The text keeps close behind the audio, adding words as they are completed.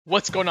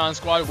What's going on,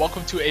 squad?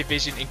 Welcome to A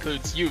Vision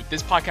Includes You.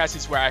 This podcast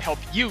is where I help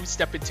you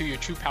step into your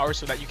true power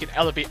so that you can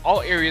elevate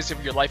all areas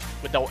of your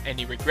life without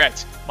any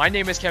regrets. My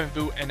name is Kevin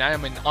Vu, and I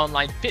am an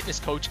online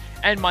fitness coach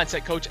and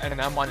mindset coach, and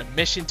I'm on a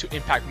mission to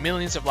impact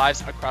millions of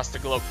lives across the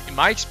globe. In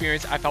my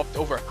experience, I've helped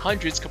over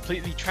hundreds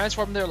completely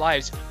transform their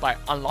lives by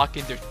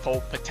unlocking their full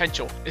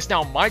potential. It's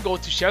now my goal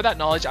to share that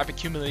knowledge I've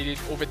accumulated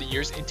over the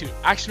years into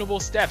actionable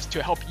steps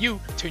to help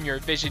you turn your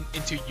vision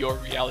into your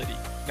reality.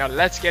 Now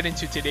let's get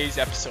into today's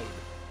episode.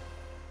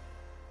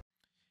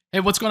 Hey,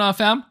 what's going on,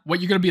 fam?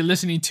 What you're going to be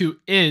listening to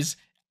is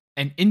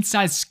an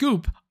inside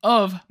scoop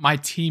of my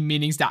team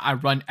meetings that I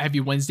run every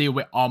Wednesday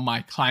with all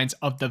my clients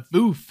of the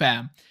VU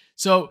fam.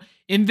 So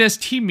in this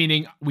team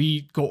meeting,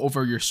 we go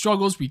over your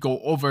struggles, we go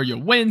over your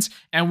wins,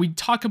 and we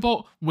talk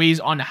about ways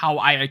on how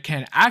I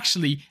can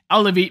actually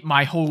elevate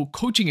my whole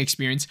coaching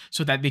experience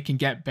so that they can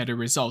get better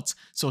results.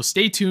 So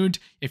stay tuned.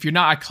 If you're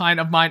not a client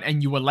of mine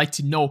and you would like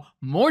to know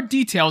more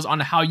details on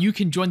how you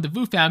can join the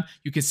VU fam,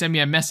 you can send me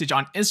a message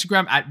on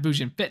Instagram at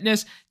Vision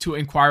Fitness to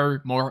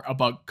inquire more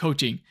about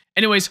coaching.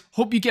 Anyways,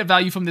 hope you get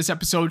value from this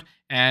episode,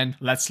 and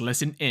let's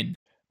listen in.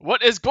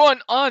 What is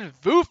going on,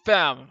 VU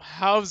fam?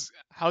 How's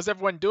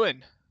everyone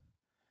doing?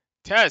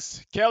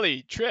 Tess,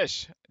 Kelly,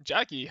 Trish,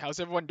 Jackie, how's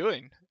everyone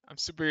doing? I'm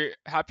super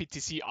happy to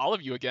see all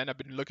of you again. I've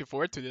been looking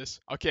forward to this.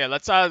 Okay,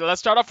 let's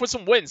start off with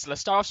some wins.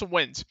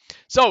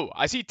 So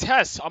I see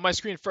Tess on my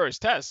screen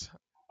first. Tess,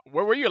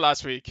 where were you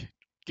last week?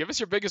 Give us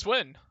your biggest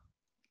win.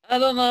 I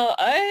don't know.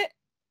 I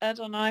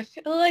don't know. I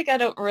feel like I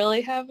don't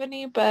really have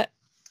any, but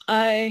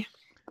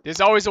There's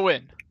always a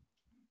win.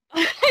 I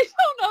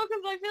don't know,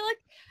 because I feel like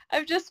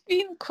I've just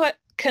been quite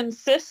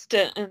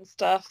consistent and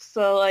stuff.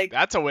 So like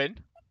That's a win.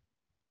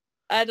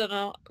 I don't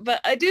know, but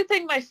I do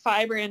think my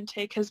fiber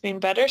intake has been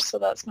better, so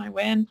that's my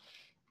win.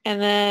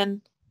 And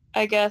then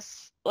I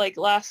guess like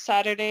last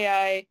Saturday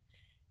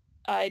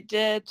I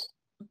did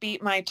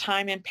beat my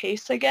time and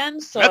pace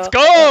again. So let's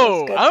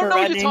go! I don't know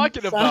what you're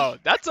talking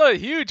about. That's a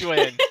huge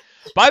win.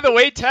 By the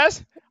way,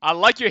 Tess, I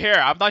like your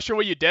hair. I'm not sure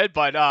what you did,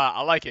 but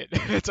I like it.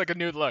 It's like a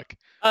nude look.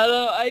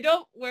 I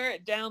don't wear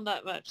it down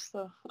that much,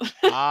 so.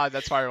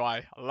 That's probably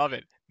why. I love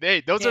it.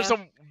 Hey, those are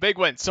some big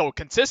wins. So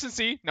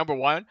consistency, number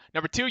one.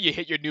 Number two, you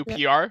hit your new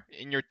PR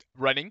in your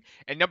running.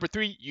 And number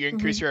three, you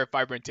increase your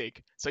fiber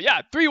intake. So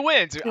yeah, 3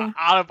 wins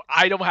out of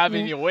I don't have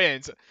any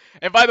wins.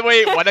 And by the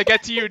way, when I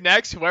get to you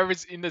next,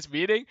 whoever's in this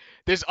meeting,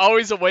 there's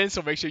always a win,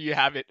 so make sure you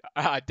have it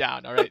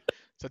down. All right.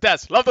 So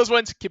Tess, love those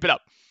wins. Keep it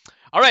up.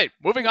 All right,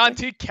 moving on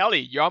to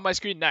Kelly. You're on my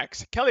screen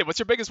next. Kelly, what's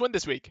your biggest win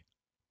this week?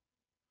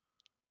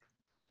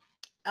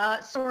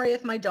 Sorry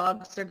if my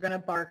dogs are going to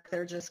bark.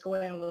 They're just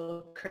going a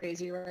little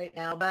crazy right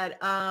now. But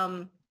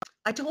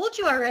I told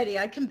you already,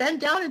 I can bend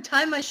down and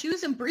tie my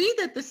shoes and breathe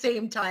at the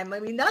same time. I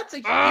mean, that's a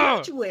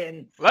huge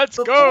win. Let's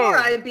go. Before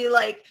I'd be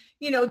like,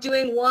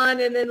 doing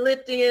one and then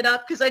lifting it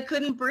up because I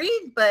couldn't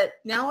breathe. But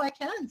now I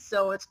can.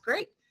 So it's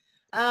great.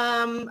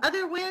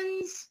 Other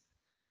wins.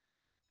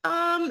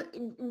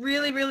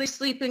 Really, really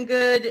sleeping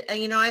good.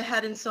 I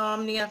had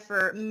insomnia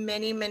for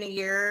many, many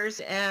years,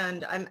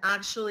 and I'm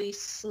actually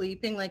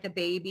sleeping like a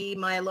baby.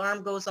 My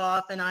alarm goes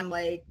off and I'm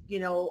like,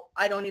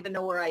 I don't even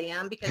know where I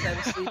am because I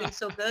was sleeping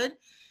so good.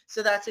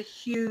 So that's a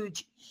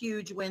huge,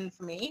 huge win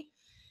for me.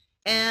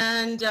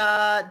 And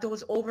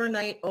those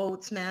overnight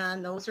oats,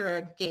 man, those are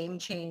a game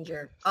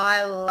changer.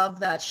 I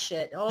love that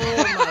shit. Oh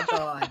my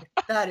God.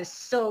 That is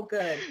so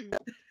good.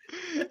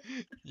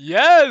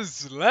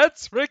 Yes,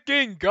 let's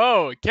freaking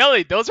go.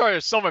 Kelly, those are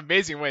some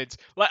amazing wins.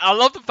 Like, I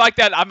love the fact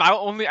that I'm not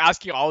only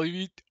asking all of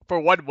you for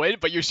one win,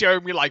 but you're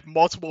sharing me like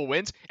multiple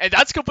wins, and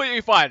that's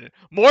completely fine.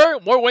 More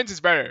wins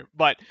is better.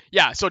 But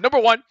yeah, so number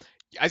one,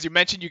 as you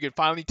mentioned, you can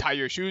finally tie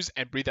your shoes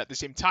and breathe at the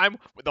same time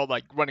without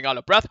like running out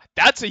of breath.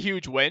 That's a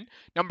huge win.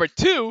 Number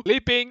two,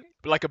 sleeping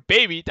like a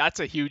baby. That's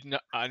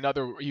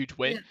another huge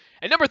win. Yeah.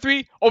 And number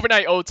three,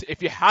 overnight oats.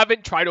 If you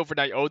haven't tried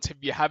overnight oats, if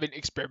you haven't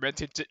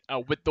experimented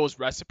with those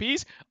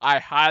recipes, I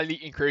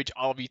highly encourage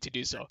all of you to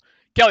do so.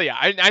 Kelly,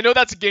 I know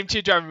that's a game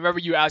changer. I remember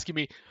you asking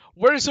me,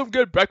 what are some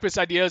good breakfast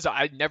ideas?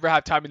 I never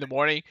have time in the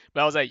morning,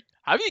 but I was like,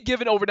 have you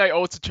given overnight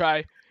oats a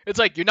try? It's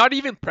like you're not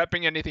even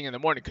prepping anything in the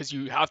morning because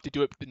you have to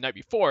do it the night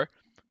before.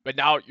 But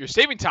now you're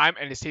saving time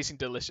and it's tasting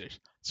delicious.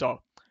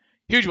 So,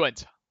 huge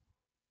wins.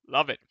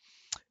 Love it.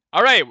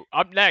 All right,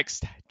 up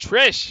next,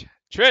 Trish.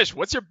 Trish,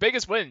 what's your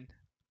biggest win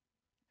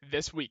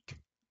this week?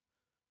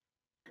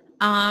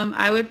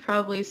 I would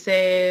probably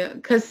say,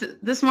 because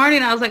this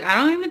morning I was like, I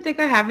don't even think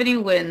I have any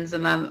wins.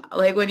 And then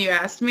like when you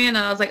asked me, and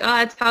I was like,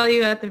 I'll tell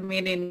you at the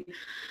meeting.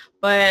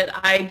 But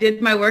I did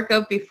my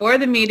workout before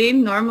the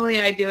meeting.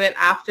 Normally I do it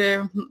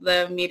after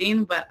the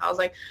meeting, but I was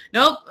like,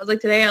 nope. I was like,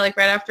 today, right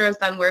after I was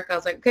done work, I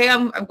was like, okay,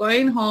 I'm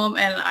going home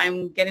and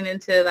I'm getting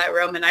into that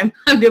room and I'm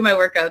doing my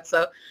workout.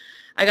 So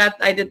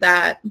I did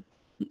that.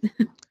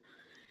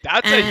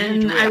 That's a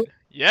huge win.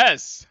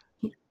 Yes.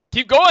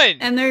 Keep going.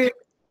 And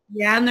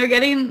they're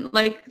getting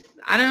like,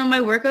 I don't know, my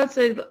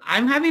workouts,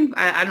 I'm having,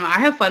 I don't know, I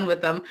have fun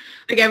with them.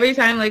 Like every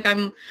time, like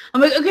I'm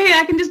like, okay,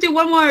 I can just do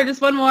one more.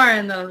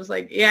 And then I'm just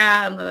like,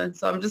 yeah. And then,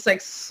 so I'm just like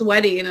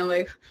sweaty and I'm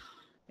like,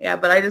 yeah,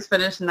 but I just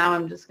finished and now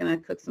I'm just going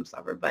to cook some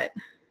supper. But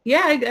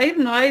yeah, I don't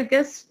know. I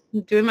guess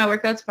doing my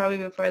workouts probably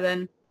before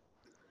then.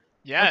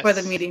 Before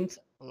the Yes. meetings.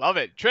 Love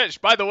it.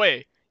 Trish, by the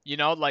way,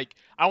 like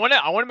I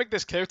wanna make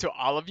this clear to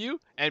all of you.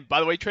 And by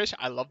the way, Trish,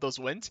 I love those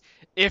wins.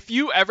 If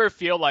you ever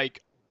feel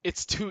like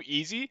it's too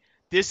easy,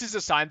 this is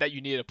a sign that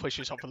you need to push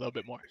yourself a little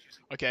bit more.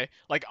 Okay?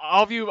 Like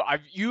all of you,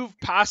 you've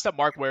passed that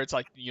mark where it's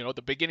like,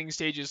 the beginning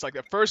stages, like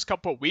the first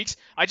couple of weeks.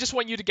 I just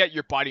want you to get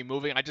your body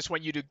moving. I just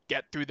want you to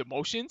get through the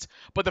motions.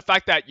 But the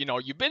fact that,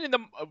 you've been in the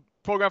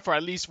program for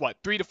at least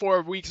 3 to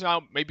 4 weeks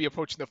now, maybe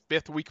approaching the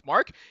 5th week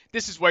mark,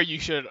 this is where you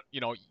should,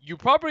 you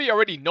probably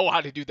already know how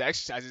to do the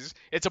exercises.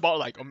 It's about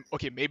like,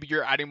 okay, maybe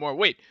you're adding more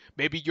weight,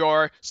 maybe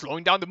you're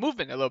slowing down the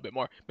movement a little bit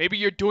more, maybe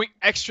you're doing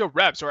extra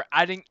reps or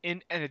adding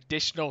in an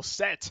additional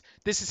set.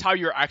 This is how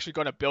you're actually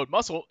going to build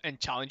muscle and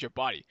challenge your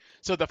body.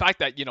 So the fact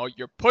that,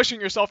 you're pushing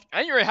yourself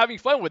and you're having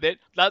fun with it,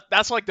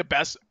 that's like the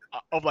best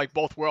of like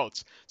both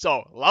worlds.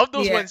 So love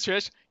those wins,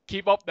 Trish.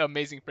 Keep up the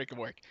amazing freaking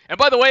work. And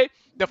by the way,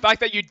 the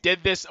fact that you did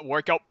this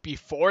workout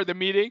before the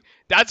meeting,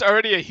 that's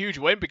already a huge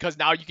win, because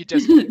now you could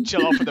just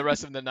chill out for the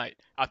rest of the night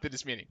after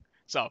this meeting.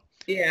 So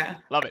yeah,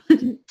 love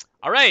it.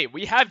 All right,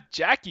 we have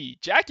Jackie.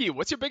 Jackie,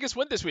 what's your biggest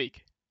win this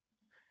week?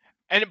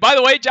 And by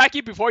the way,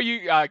 Jackie, before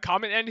you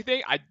comment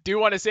anything, I do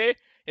want to say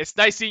it's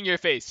nice seeing your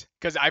face,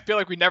 because I feel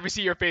like we never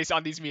see your face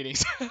on these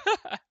meetings. All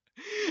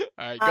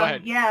right, go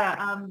ahead.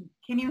 Yeah.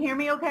 Can you hear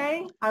me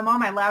okay? I'm on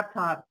my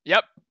laptop.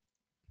 Yep.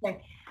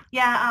 Okay.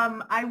 Yeah.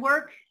 I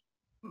work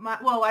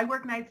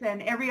nights,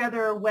 and every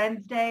other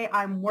Wednesday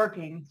I'm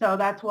working. So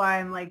that's why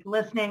I'm like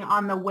listening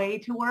on the way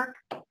to work.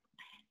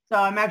 So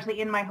I'm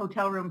actually in my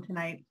hotel room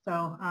tonight.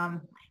 So,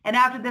 and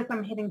after this,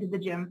 I'm heading to the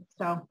gym.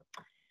 So,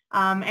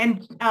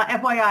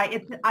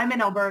 FYI, I'm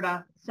in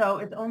Alberta, so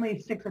it's only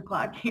 6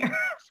 o'clock here.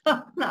 So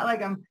it's not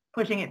like I'm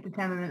pushing it to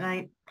 10 in the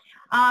night.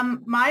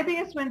 My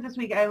biggest wins this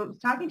week, I was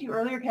talking to you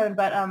earlier, Kevin,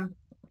 but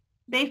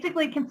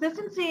basically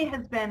consistency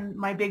has been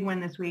my big win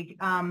this week.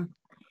 But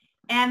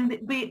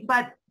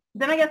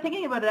then I got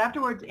thinking about it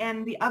afterwards,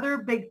 and the other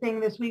big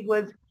thing this week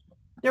was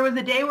there was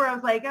a day where I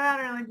was like, I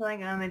don't really feel like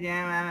going to the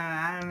gym.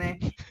 I don't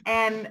know.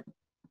 And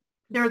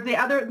there was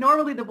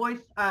normally the voice,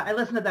 I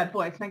listen to that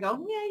voice and I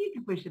go, yeah, you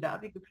can push it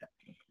up.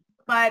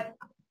 But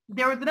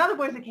there was another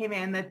voice that came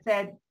in that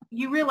said,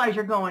 you realize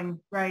you're going,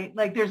 right?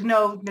 Like there's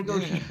no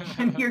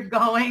negotiation. You're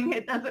going.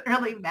 It doesn't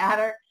really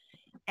matter.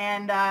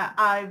 And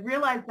I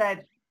realized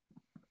that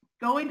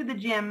going to the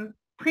gym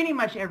pretty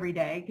much every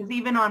day, because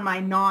even on my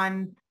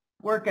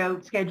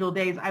non-workout scheduled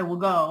days, I will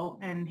go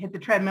and hit the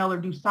treadmill or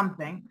do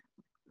something.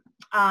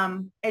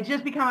 It's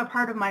just become a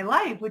part of my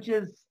life, which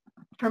is,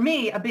 for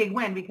me, a big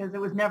win, because it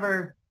was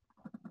never,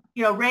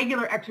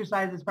 regular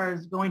exercise as far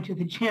as going to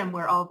the gym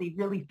where all the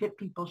really fit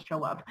people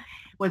show up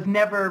was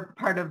never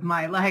part of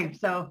my life.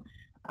 So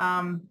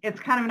it's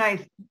kind of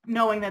nice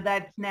knowing that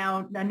that's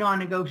now a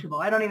non-negotiable.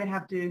 I don't even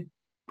have to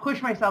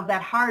push myself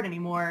that hard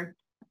anymore,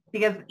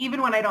 because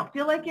even when I don't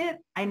feel like it,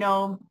 I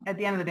know at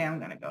the end of the day, I'm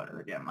going to go to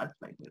the gym. Let's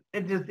face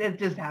it. It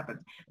just happens,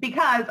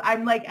 because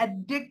I'm like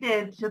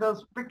addicted to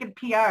those freaking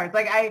PRs.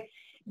 Like I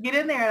get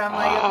in there and I'm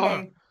like,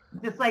 okay,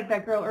 just like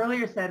that girl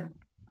earlier said,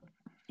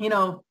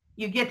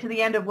 you get to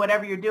the end of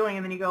whatever you're doing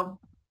and then you go,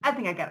 I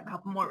think I got a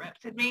couple more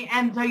reps in me.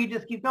 And so you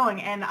just keep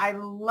going. And I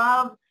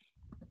love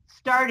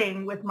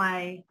starting with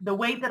the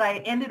weight that I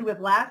ended with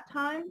last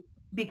time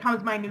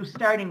becomes my new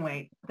starting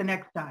weight the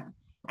next time.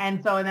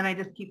 And then I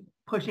just keep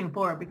pushing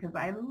forward, because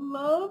I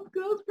love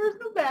girls'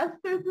 personal best.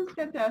 They're just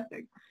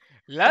fantastic.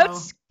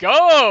 Let's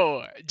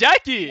go,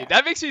 Jackie. Yeah.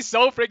 That makes me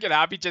so freaking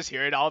happy just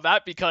hearing all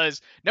that,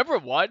 because number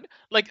one,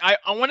 like I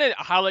want to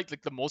highlight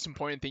like the most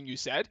important thing you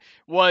said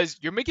was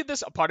you're making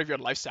this a part of your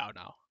lifestyle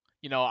now.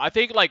 I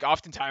think like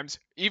oftentimes,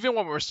 even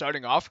when we're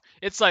starting off,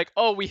 it's like,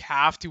 oh, we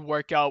have to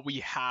work out,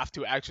 we have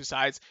to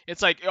exercise.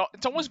 It's like,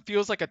 it almost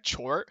feels like a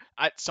chore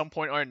at some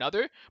point or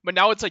another. But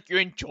now it's like you're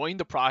enjoying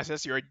the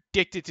process. You're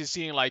addicted to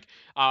seeing like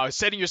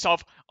setting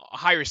yourself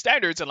higher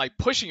standards and like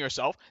pushing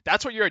yourself.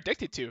 That's what you're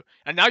addicted to.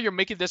 And now you're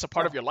making this a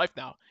part of your life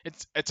now.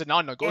 It's a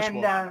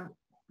non-negotiable.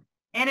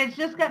 And it's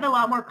just gotten a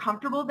lot more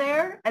comfortable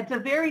there. It's a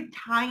very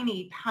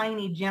tiny,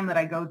 tiny gym that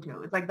I go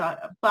to. It's like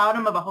the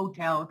bottom of a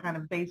hotel kind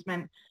of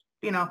basement.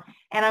 And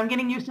I'm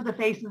getting used to the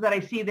faces that I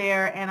see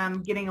there, and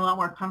I'm getting a lot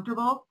more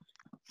comfortable.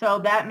 So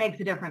that makes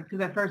a difference,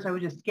 because at first I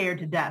was just scared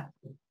to death,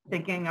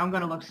 thinking I'm going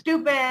to look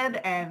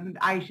stupid and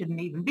I shouldn't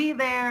even be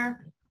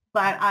there.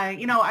 But I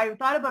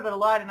thought about it a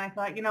lot, and I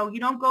thought, you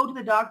don't go to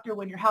the doctor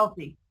when you're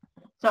healthy.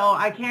 So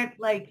I can't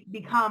like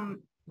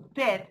become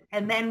fit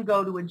and then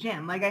go to a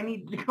gym. Like I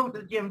need to go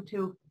to the gym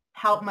to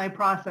help my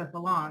process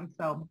along.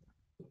 So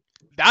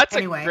that's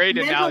a great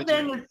analogy.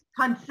 Mental thing is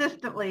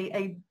consistently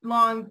a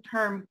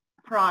long-term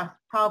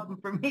problem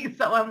for me,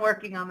 so I'm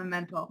working on the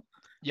mental.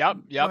 Yep.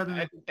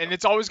 And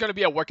it's always going to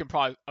be a work in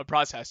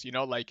process,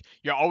 like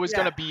you're always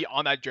going to be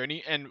on that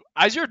journey. And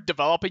as you're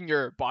developing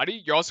your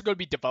body, you're also going to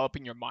be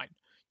developing your mind.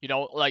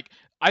 Like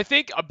I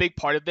think a big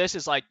part of this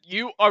is like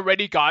you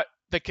already got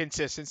the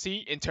consistency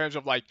in terms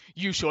of like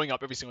you showing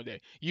up every single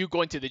day, you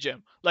going to the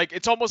gym. Like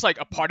it's almost like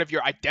a part of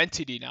your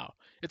identity now.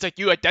 It's like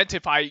you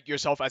identify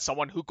yourself as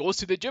someone who goes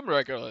to the gym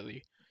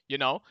regularly, you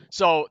know?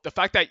 So the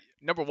fact that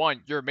number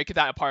one, you're making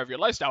that a part of your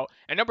lifestyle,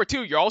 and number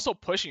two, you're also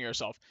pushing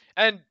yourself.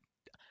 And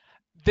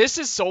this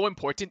is so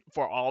important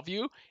for all of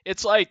you.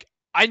 It's like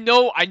I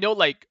know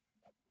like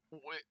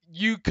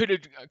you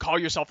could call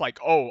yourself like,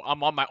 "Oh,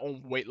 I'm on my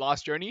own weight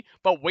loss journey."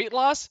 But weight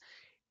loss,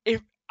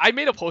 if I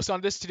made a post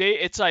on this today,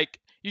 it's like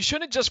you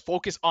shouldn't just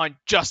focus on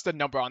just the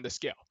number on the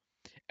scale.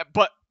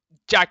 But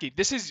Jackie,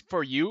 this is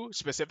for you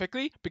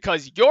specifically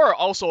because you're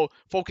also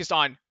focused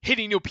on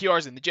hitting new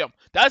PRs in the gym.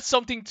 That's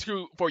something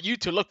for you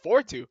to look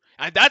forward to,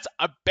 and that's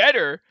a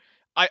better.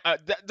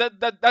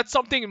 That's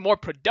something more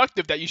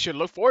productive that you should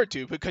look forward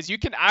to because you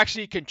can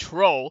actually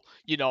control,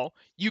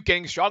 you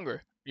getting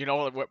stronger.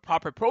 With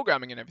proper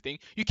programming and everything,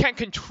 you can't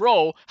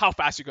control how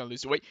fast you're gonna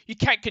lose the weight. You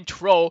can't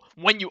control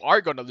when you are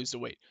gonna lose the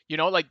weight.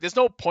 Like there's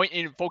no point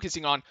in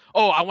focusing on,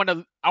 oh, I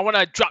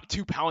wanna drop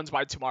 2 pounds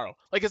by tomorrow.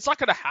 Like it's not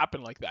gonna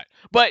happen like that.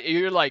 But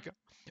you're like,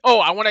 oh,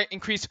 I wanna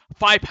increase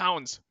 5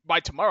 pounds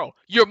by tomorrow.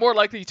 You're more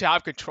likely to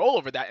have control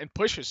over that and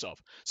push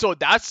yourself. So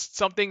that's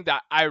something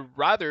that I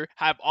rather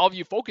have all of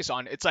you focus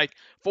on. It's like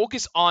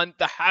focus on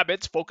the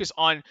habits, focus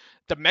on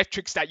the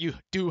metrics that you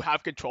do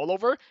have control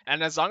over,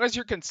 and as long as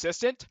you're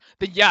consistent,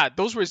 then yeah,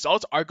 those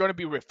results are going to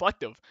be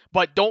reflective.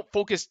 But don't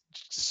focus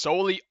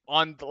solely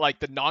on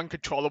the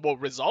non-controllable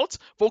results.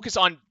 Focus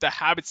on the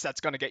habits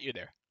that's going to get you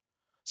there.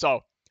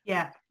 So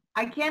yeah,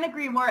 I can't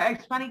agree more.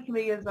 It's funny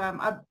because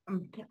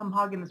I'm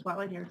hogging the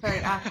spotlight here.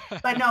 Sorry,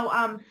 but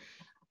no,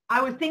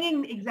 I was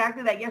thinking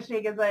exactly that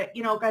yesterday because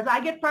because I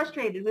get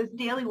frustrated. This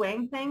daily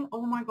weighing thing,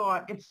 oh my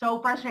God, it's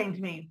so frustrating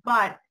to me.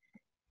 But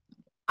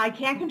I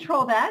can't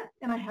control that,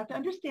 and I have to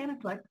understand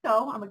and let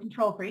go. I'm a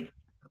control freak,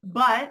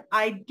 but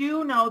I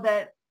do know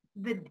that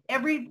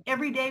every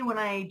day when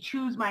I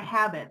choose my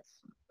habits,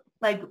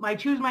 like I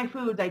choose my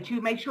foods,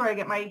 make sure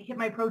I hit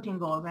my protein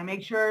goals. I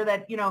make sure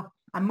that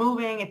I'm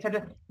moving,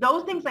 etc.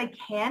 Those things I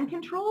can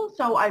control,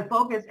 so I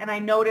focus and I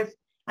notice.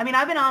 I mean,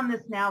 I've been on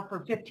this now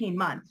for 15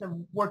 months of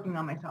working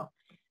on myself,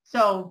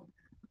 so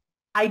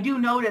I do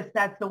notice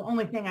that's the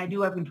only thing I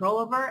do have control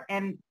over,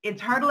 and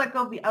it's hard to let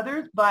go of the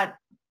others, but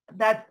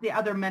that's the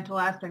other mental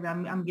aspect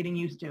I'm getting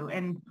used to.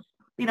 And,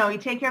 you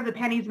take care of the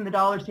pennies and the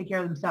dollars take care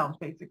of themselves,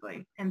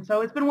 basically. And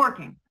so it's been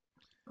working.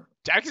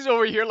 Jackie's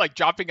over here like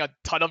dropping a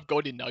ton of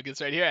golden nuggets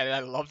right here, and I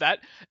love that.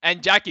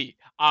 And Jackie,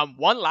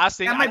 one last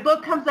thing. And my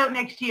book comes out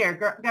next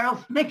year.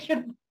 Girls, make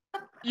sure.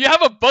 You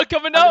have a book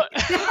coming out?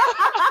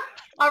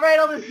 I'll write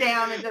all this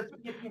down and just,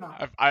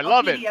 I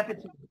love it.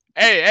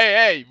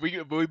 Hey,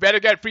 we better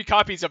get free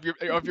copies of your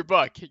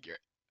book. You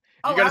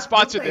gotta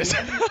sponsor this.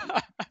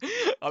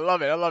 I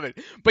love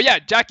it. But yeah,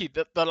 Jackie,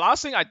 the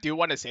last thing I do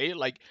want to say,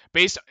 like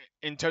based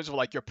in terms of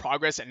like your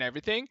progress and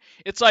everything,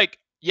 it's like,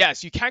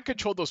 yes, you can't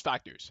control those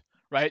factors,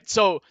 right?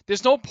 So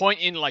there's no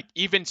point in like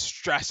even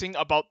stressing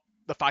about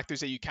the factors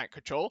that you can't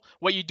control.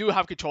 What you do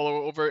have control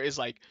over is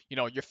like,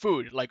 your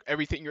food, like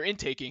everything you're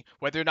intaking,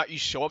 whether or not you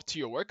show up to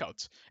your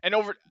workouts. And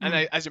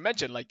as you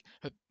mentioned, like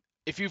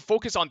if you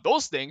focus on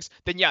those things,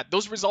 then yeah,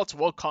 those results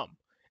will come.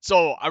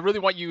 So I really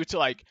want you to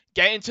like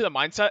get into the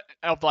mindset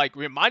of like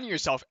reminding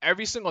yourself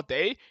every single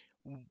day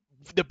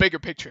the bigger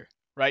picture,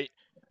 right?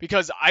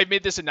 Because I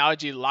made this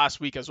analogy last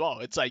week as well.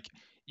 It's like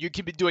you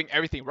can be doing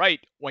everything right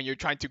when you're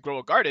trying to grow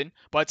a garden,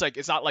 but it's like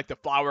it's not like the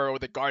flower or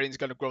the garden is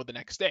going to grow the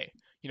next day.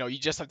 You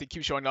just have to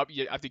keep showing up.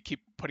 You have to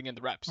keep putting in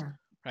the reps,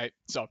 right?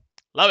 So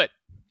love it.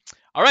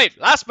 All right,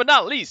 last but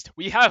not least,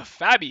 we have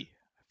Fabi.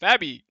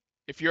 Fabi,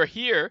 if you're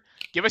here,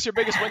 give us your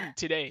biggest win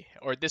today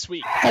or this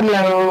week.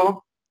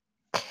 Hello.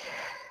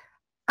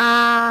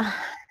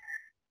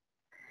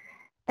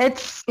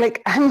 It's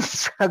like I'm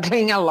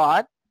struggling a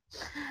lot,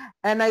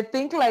 and I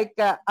think like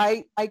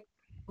I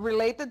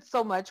related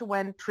so much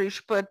when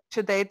Trish put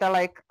today that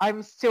like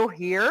I'm still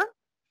here,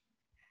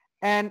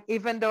 and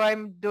even though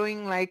I'm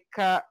doing like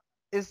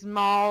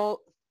small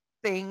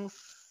things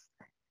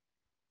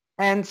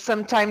and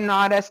sometimes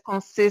not as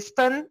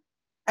consistent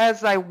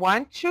as I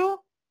want to,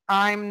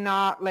 I'm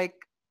not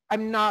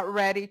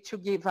ready to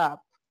give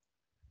up.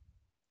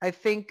 I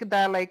think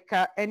that like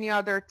any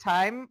other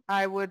time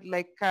I would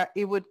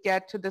it would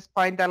get to this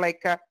point that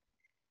like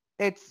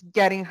it's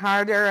getting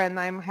harder and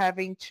I'm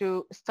having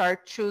to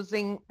start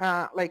choosing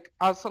like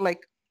also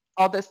like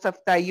all the stuff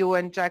that you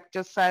and Jack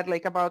just said,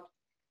 like about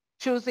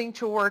choosing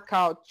to work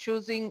out,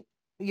 choosing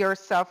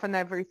yourself and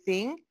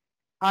everything.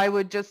 I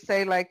would just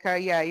say like,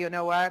 yeah, you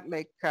know what,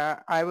 like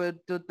I would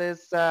do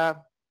this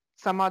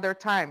some other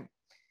time.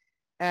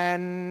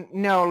 And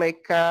no,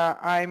 like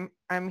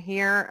I'm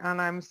here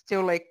and I'm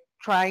still like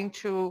trying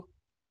to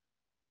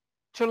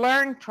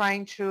learn,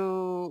 trying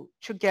to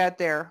get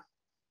there.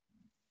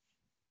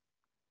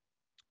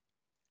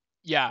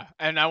 Yeah,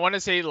 and I want to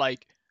say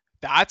like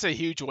that's a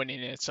huge win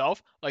in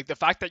itself. Like the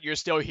fact that you're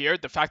still here,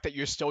 the fact that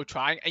you're still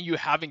trying and you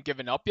haven't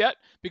given up yet.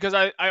 Because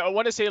I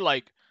want to say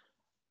like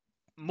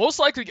most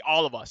likely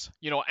all of us,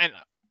 and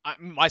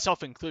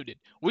myself included,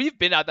 we've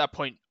been at that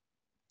point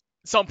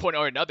some point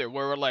or another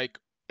where we're like,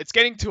 it's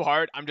getting too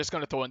hard. I'm just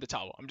gonna throw in the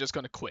towel. I'm just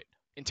gonna quit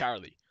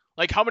entirely.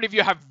 Like, how many of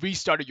you have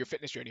restarted your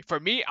fitness journey? For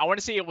me, I want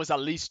to say it was at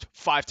least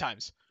 5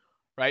 times,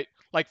 right?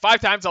 Like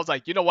 5 times, I was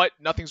like, you know what?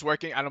 Nothing's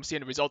working. I don't see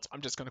any results.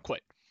 I'm just gonna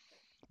quit.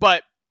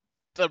 But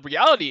the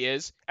reality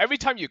is, every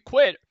time you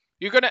quit,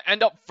 you're gonna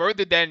end up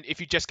further than if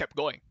you just kept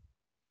going.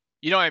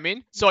 You know what I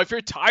mean? So if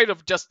you're tired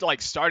of just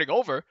like starting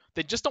over,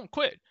 then just don't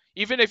quit.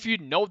 Even if you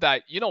know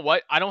that, you know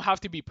what, I don't have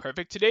to be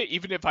perfect today.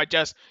 Even if I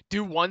just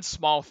do one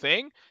small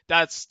thing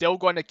that's still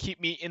going to keep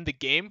me in the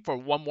game for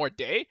one more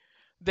day,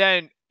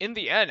 then in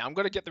the end, I'm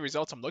going to get the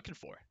results I'm looking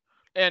for.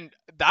 And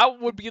that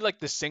would be like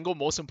the single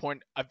most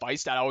important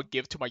advice that I would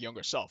give to my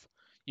younger self.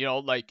 You know,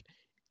 like,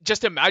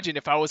 just imagine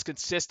if I was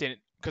consistent,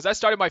 because I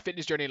started my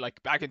fitness journey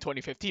like back in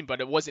 2015,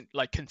 but it wasn't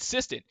like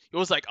consistent. It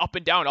was like up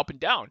and down, up and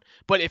down.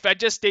 But if I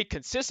just stayed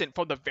consistent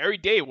from the very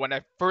day when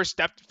I first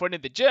stepped foot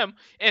in the gym,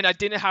 and I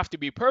didn't have to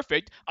be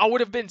perfect, I would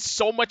have been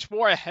so much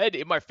more ahead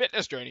in my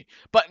fitness journey.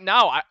 But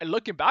now,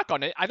 looking back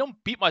on it, I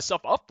don't beat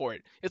myself up for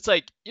it. It's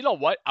like, you know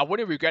what? I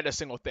wouldn't regret a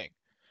single thing.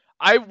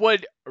 I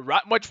would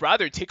much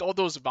rather take all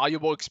those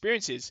valuable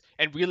experiences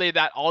and relay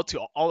that all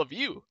to all of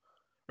you,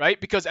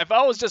 right? Because if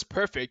I was just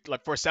perfect,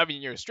 like for 7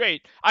 years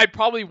straight, I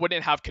probably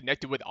wouldn't have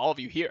connected with all of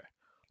you here.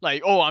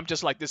 Like, oh, I'm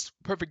just like this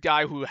perfect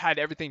guy who had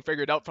everything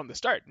figured out from the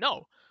start.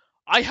 No,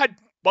 I had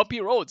bumpy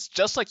roads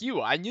just like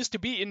you. I used to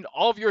be in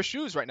all of your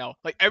shoes right now.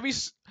 Like,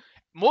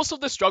 most of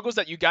the struggles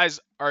that you guys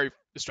are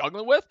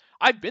struggling with,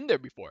 I've been there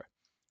before,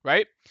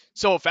 right?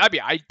 So Fabi,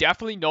 I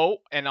definitely know,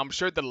 and I'm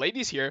sure the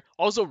ladies here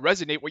also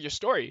resonate with your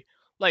story.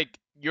 Like,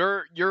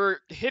 you're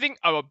hitting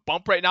a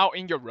bump right now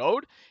in your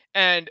road,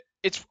 and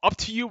it's up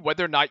to you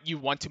whether or not you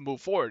want to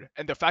move forward.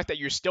 And the fact that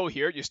you're still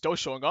here, you're still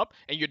showing up,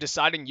 and you're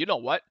deciding, you know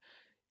what?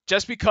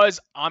 Just because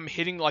I'm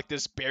hitting like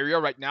this barrier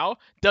right now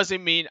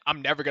doesn't mean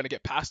I'm never gonna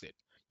get past it.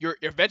 You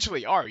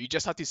eventually are. You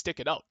just have to stick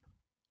it out.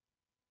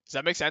 Does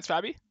that make sense,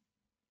 Fabi?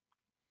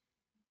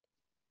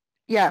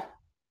 Yeah.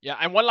 Yeah,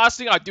 and one last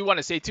thing I do want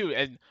to say too,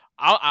 and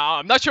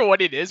I'm not sure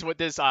what it is with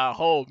this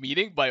whole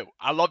meeting, but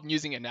I love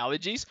using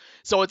analogies.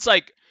 So it's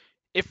like,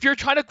 if you're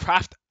trying to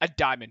craft a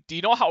diamond, do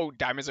you know how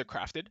diamonds are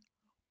crafted,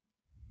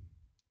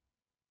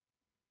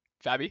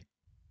 Fabi?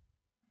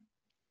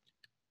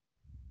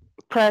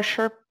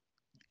 Pressure.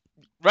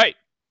 Right.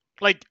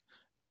 Like,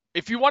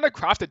 if you want to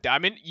craft a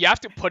diamond, you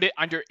have to put it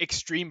under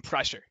extreme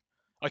pressure.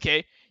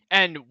 Okay?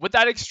 And with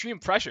that extreme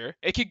pressure,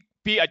 it could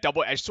be a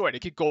double-edged sword.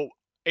 It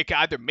could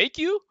either make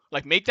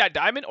that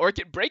diamond, or it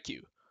could break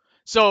you.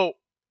 So,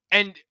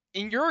 and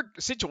in your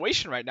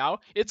situation right now,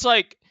 it's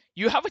like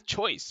you have a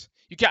choice.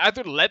 You can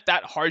either let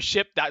that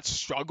hardship, that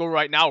struggle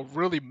right now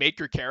really make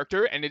your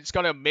character, and it's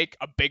gonna make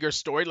a bigger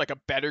story, like a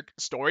better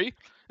story.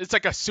 It's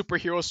like a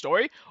superhero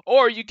story.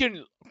 Or you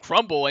can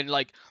crumble and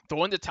like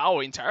throw in the towel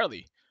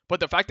entirely. But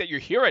the fact that you're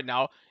here right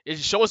now, it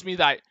shows me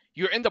that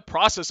you're in the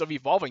process of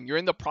evolving. You're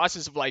in the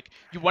process of like,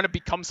 you want to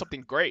become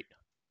something great.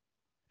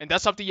 And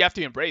that's something you have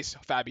to embrace,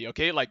 Fabi,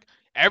 okay? Like,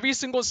 every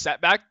single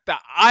setback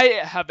that I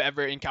have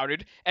ever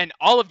encountered, and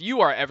all of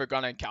you are ever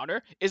gonna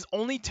encounter, is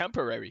only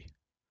temporary.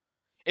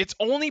 It's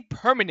only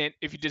permanent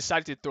if you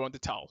decide to throw in the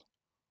towel.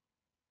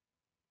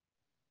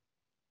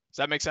 Does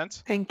that make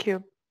sense? Thank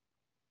you.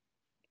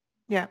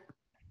 Yeah.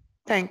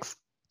 Thanks.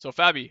 So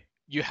Fabi,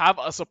 you have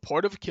a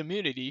supportive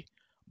community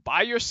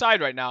by your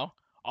side right now.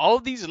 All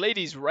of these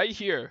ladies right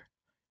here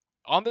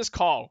on this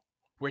call,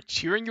 we're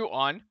cheering you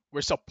on,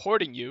 we're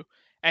supporting you,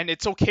 and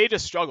it's okay to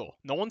struggle.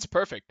 No one's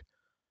perfect.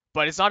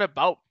 But it's not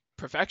about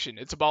perfection.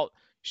 It's about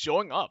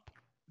showing up,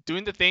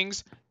 doing the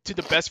things to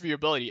the best of your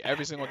ability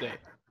every single day.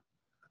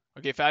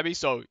 Okay, Fabi?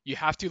 So you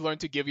have to learn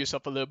to give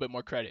yourself a little bit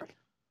more credit.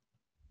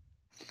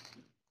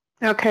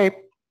 Okay.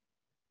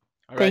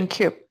 All right? Thank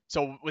you.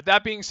 So with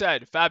that being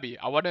said, Fabi,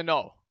 I want to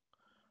know,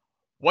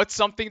 what's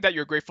something that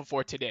you're grateful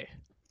for today?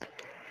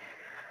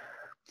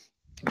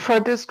 For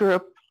this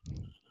group,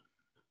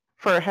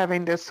 for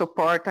having this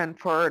support, and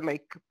for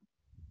like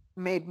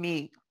made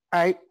me,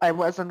 I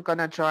wasn't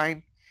gonna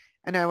join,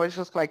 and I was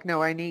just like,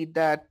 no, I need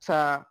that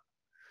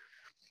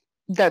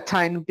that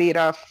tiny bit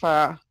of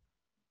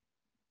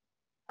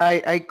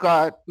I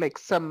got like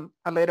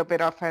a little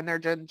bit of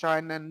energy and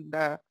join, and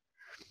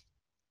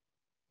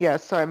yeah,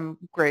 so I'm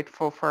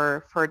grateful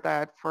for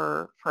that,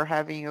 for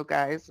having you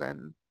guys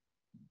and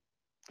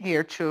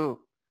here to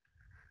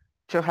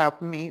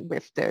help me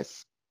with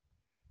this.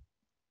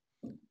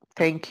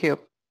 Thank you.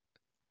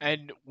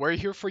 And we're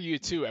here for you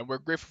too, and we're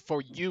grateful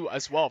for you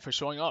as well for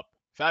showing up,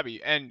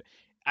 Fabi. And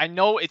I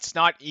know it's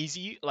not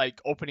easy, like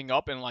opening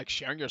up and like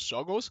sharing your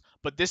struggles,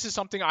 but this is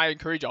something I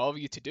encourage all of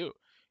you to do.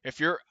 If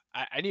you're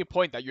at any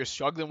point that you're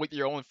struggling with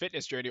your own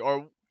fitness journey,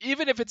 or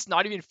even if it's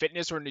not even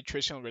fitness or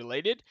nutrition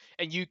related,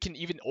 and you can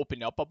even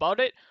open up about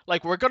it,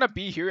 like, we're gonna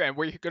be here, and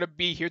we're gonna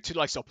be here to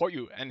like support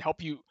you and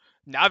help you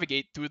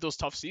navigate through those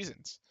tough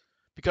seasons.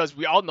 Because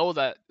we all know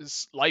that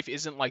this life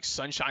isn't like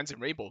sunshines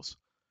and rainbows.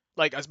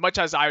 Like, as much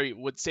as I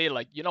would say,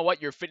 like, you know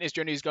what, your fitness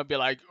journey is gonna be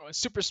like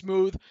super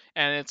smooth,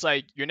 and it's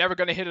like you're never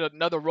gonna hit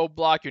another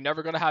roadblock, you're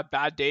never gonna have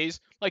bad days.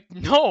 Like,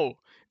 no,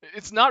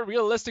 it's not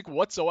realistic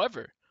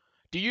whatsoever.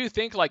 do you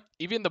think like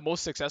even the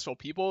most successful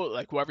people,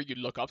 like whoever you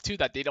look up to,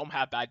 that they don't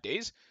have bad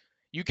days?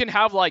 You can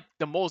have like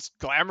the most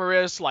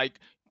glamorous, like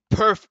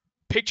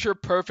picture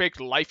perfect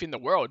life in the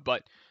world,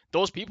 but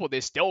those people,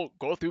 they still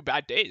go through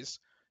bad days.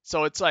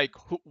 So it's like,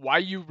 why are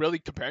you really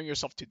comparing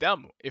yourself to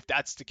them if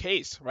that's the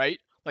case, right?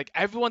 Like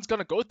everyone's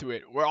gonna go through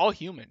it. We're all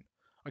human,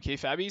 okay,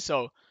 Fabi?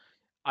 So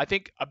I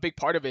think a big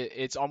part of it,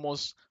 it's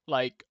almost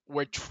like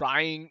we're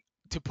trying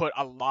to put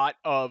a lot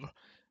of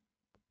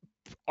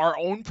our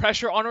own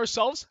pressure on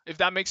ourselves, if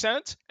that makes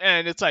sense.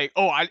 And it's like,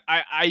 oh, I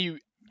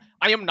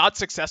am not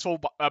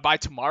successful by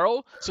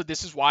tomorrow, so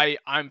this is why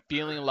I'm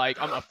feeling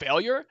like I'm a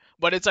failure.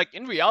 But it's like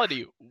in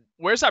reality,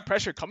 where's that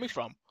pressure coming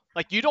from?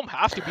 Like you don't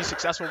have to be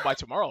successful by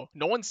tomorrow.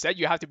 No one said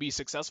you have to be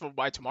successful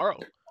by tomorrow,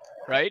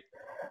 right?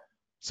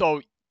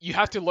 So you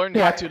have to learn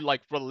how to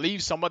like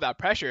relieve some of that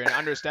pressure and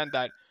understand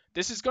that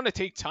this is going to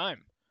take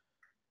time.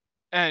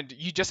 And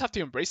you just have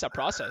to embrace that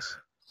process.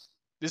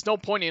 There's no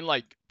point in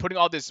like putting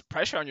all this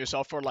pressure on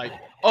yourself for like,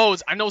 oh,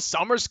 I know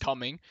summer's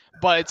coming,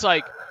 but it's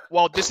like,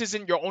 well, this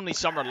isn't your only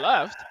summer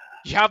left.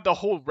 You have the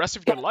whole rest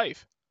of your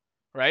life,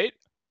 right?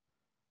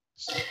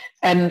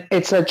 And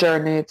it's a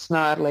journey. It's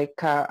not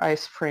like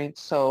ice sprint.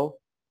 So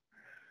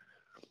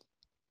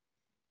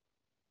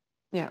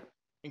yeah,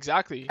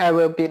 exactly. I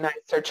will be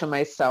nicer to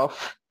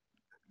myself.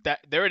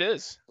 There it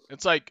is.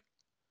 It's like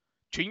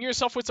treating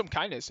yourself with some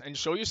kindness and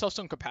show yourself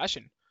some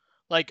compassion.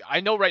 Like I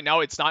know right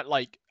now it's not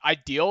like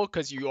ideal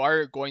because you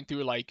are going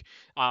through like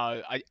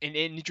an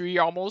injury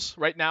almost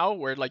right now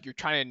where like you're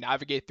trying to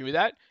navigate through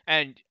that.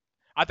 And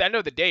at the end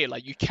of the day,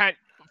 like you can't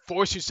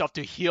force yourself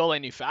to heal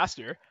any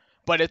faster.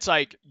 But it's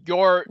like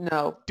you're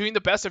doing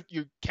the best of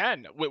you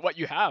can with what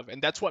you have,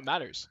 and that's what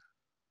matters.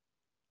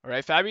 All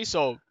right, Fabi.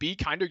 So be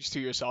kinder to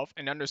yourself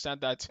and understand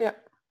that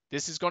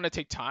this is going to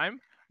take time.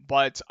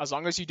 But as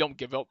long as you don't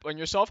give up on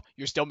yourself,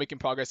 you're still making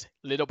progress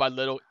little by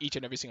little each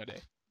and every single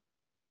day.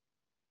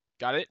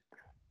 Got it?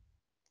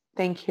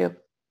 Thank you.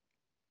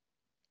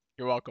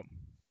 You're welcome.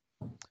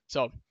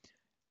 So,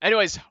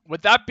 anyways,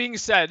 with that being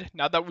said,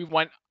 now that we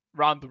went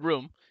around the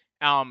room,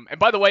 and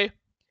by the way,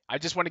 I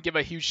just want to give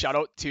a huge shout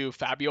out to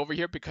Fabi over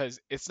here because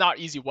it's not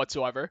easy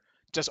whatsoever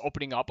just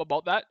opening up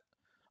about that.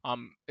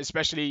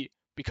 Especially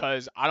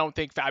because I don't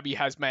think Fabi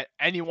has met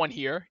anyone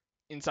here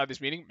inside this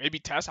meeting. Maybe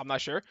Tess, I'm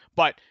not sure,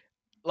 but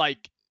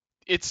like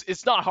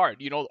it's not hard,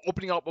 you know,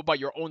 opening up about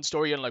your own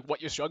story and like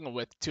what you're struggling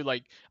with to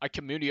like a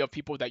community of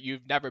people that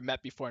you've never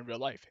met before in real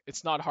life.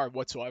 It's not hard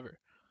whatsoever.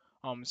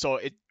 So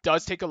it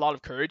does take a lot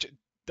of courage, it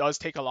does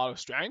take a lot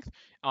of strength.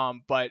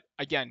 But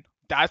again,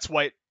 that's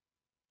what,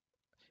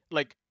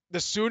 like, the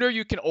sooner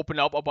you can open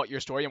up about your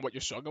story and what you're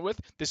struggling with,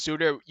 the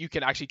sooner you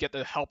can actually get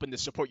the help and the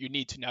support you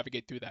need to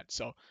navigate through that.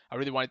 So I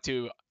really wanted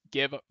to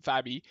give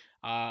Fabi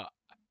a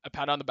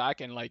pat on the back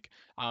and like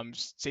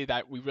say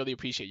that we really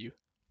appreciate you.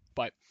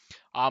 But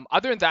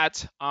other than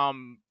that, I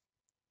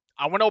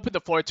want to open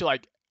the floor to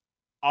like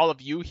all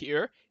of you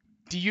here.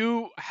 Do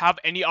you have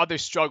any other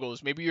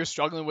struggles? Maybe you're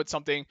struggling with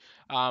something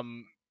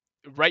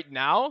right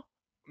now,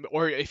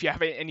 or if you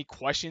have any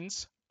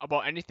questions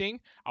about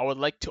anything, I would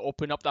like to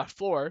open up that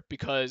floor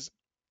because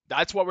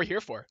that's what we're here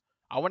for.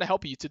 I want to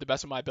help you to the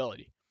best of my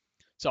ability.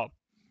 So,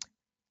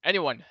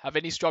 anyone have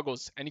any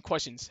struggles, any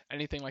questions,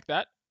 anything like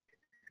that?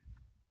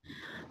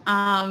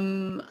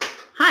 Hi.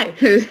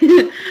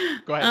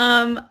 Go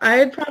ahead.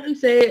 I'd probably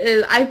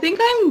say I think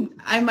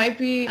I might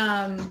be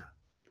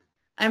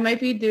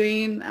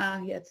doing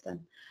yeah, it's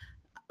done.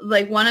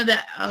 Like one of the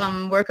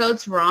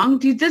workouts wrong.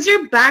 Does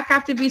your back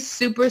have to be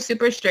super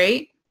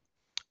straight?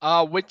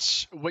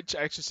 Which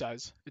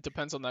exercise? It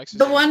depends on the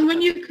exercise. The one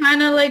when you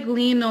kind of like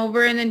lean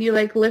over and then you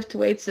like lift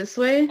weights this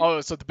way.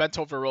 Oh, so the bent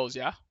over rows,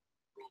 yeah.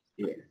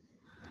 Yeah.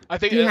 I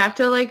think you have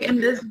to like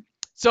in this.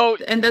 So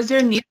and does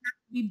your knee have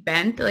to be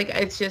bent? Like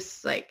it's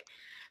just like,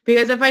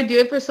 because if I do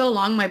it for so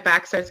long, my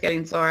back starts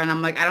getting sore, and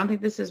I'm like, I don't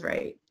think this is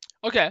right.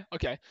 Okay.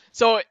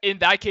 So in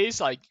that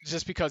case, like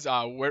just because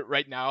we're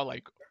right now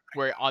like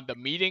we're on the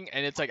meeting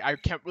and it's like I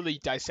can't really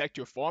dissect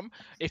your form.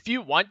 If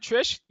you want,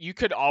 Trish, you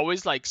could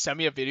always like send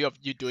me a video of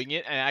you doing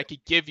it and I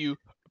could give you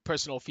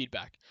personal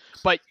feedback.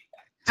 But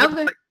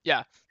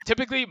yeah,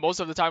 typically most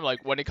of the time,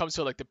 like when it comes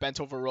to like the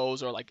bent over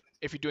rows or like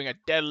if you're doing a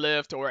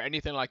deadlift or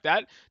anything like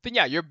that, then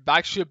yeah, your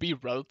back should be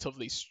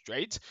relatively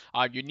straight.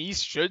 Your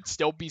knees should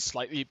still be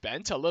slightly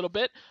bent a little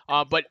bit.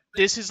 But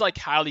this is like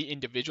highly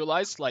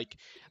individualized. Like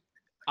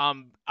I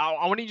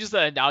want to use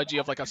the analogy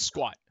of like a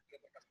squat.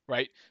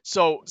 Right?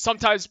 So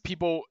sometimes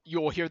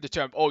you'll hear the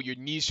term, oh, your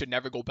knees should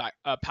never go back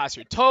past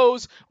your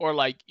toes, or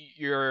like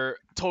your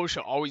toes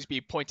should always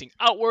be pointing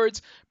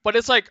outwards. But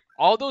it's like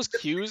all those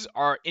cues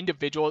are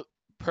individual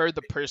per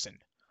the person.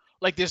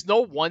 Like there's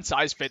no one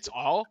size fits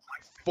all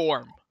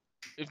form,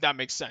 if that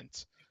makes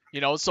sense.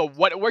 You know, so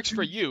what works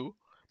for you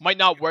might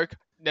not work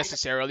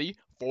necessarily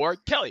for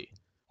Kelly,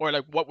 or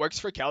like what works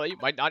for Kelly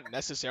might not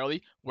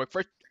necessarily work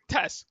for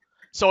Tess.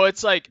 So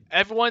it's like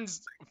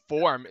everyone's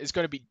form is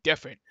going to be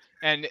different.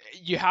 And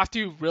you have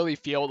to really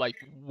feel like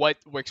what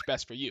works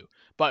best for you.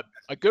 But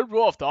a good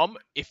rule of thumb,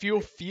 if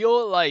you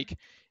feel like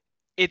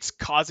it's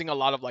causing a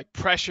lot of like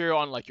pressure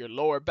on like your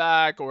lower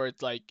back, or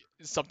it's like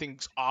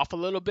something's off a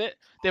little bit,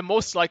 then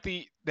most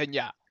likely, then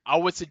yeah, I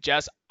would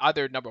suggest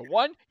either number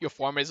one, your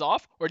form is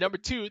off, or number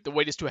two, the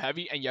weight is too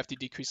heavy and you have to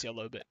decrease it a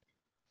little bit.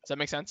 Does that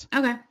make sense?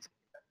 Okay.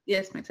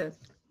 Yes, makes sense.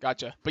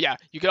 Gotcha. But yeah,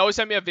 you can always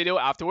send me a video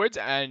afterwards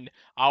and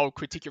I'll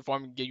critique your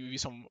form and give you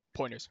some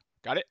pointers.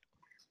 Got it?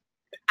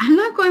 I'm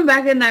not going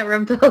back in that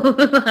room till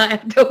I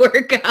have to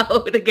work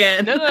out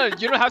again. No,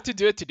 you don't have to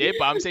do it today,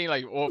 but I'm saying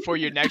like for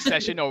your next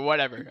session or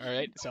whatever. All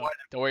right, so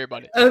don't worry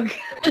about it. Okay.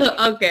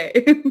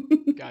 Okay.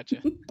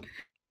 Gotcha.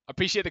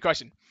 Appreciate the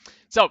question.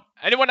 So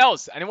anyone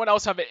else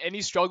have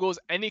any struggles,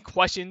 any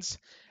questions?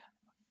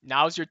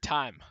 Now's your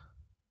time.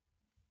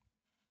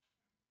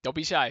 Don't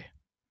be shy.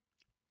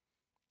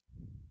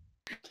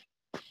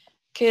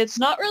 Okay, it's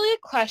not really a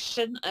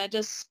question. I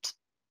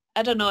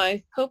don't know.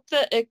 I hope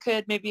that it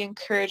could maybe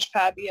encourage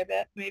Fabi a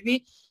bit,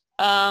 maybe.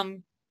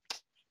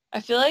 I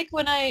feel like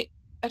when I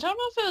don't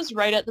know if it was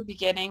right at the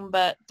beginning,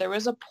 but there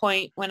was a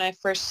point when I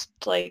first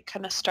like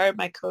kind of started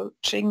my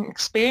coaching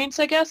experience,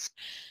 I guess,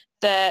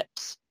 that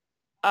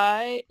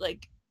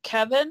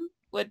Kevin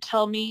would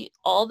tell me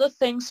all the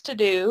things to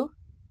do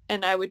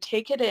and I would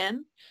take it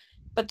in,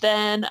 but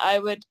then I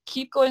would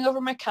keep going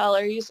over my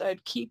calories.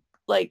 I'd keep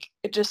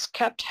it just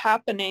kept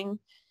happening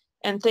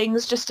and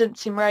things just didn't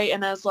seem right.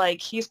 And I was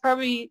like, he's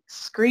probably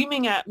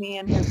screaming at me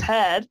in his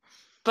head,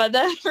 but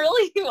that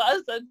really he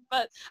wasn't.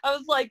 But I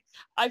was like,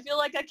 I feel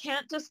like I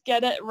can't just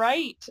get it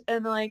right.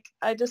 And I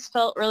just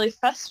felt really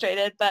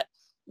frustrated. But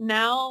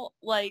now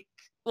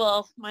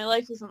well, my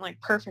life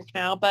isn't perfect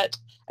now, but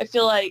I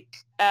feel like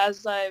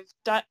as I've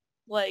done,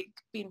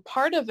 being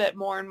part of it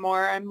more and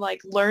more, I'm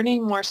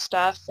learning more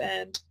stuff,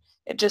 and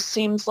it just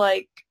seems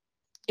like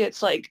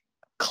it's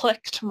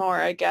clicked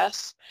more, I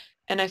guess.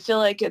 And I feel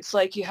like it's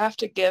you have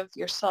to give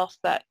yourself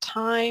that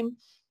time,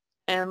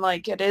 and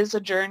it is a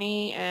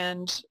journey,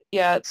 and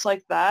yeah, it's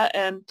like that.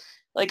 And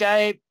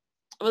I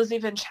was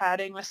even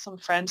chatting with some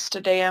friends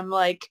today. I'm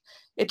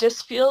it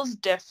just feels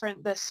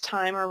different this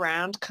time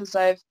around because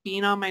I've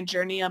been on my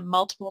journey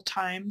multiple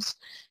times,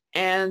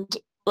 and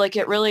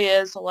it really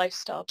is a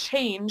lifestyle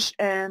change.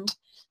 And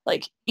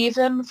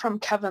even from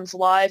Kevin's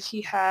live,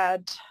 he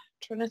had, I'm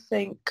trying to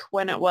think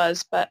when it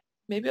was, but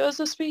maybe it was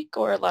this week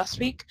or last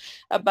week,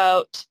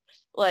 about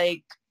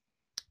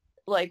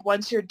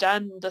once you're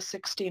done the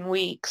 16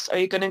 weeks, are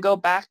you going to go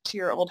back to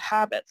your old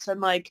habits?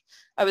 And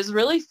I was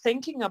really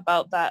thinking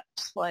about that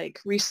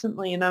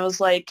recently, and I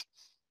was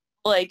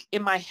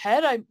in my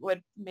head I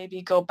would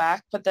maybe go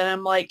back, but then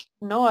I'm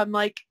no,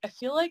 I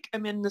feel like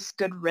I'm in this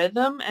good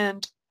rhythm,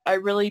 and I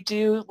really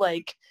do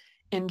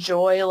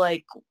enjoy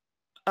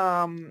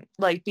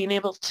being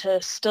able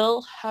to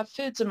still have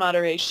foods in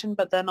moderation,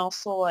 but then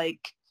also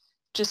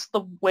just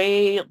the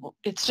way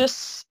it's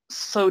just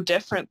so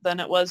different than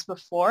it was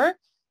before,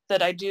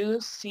 that I do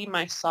see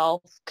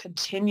myself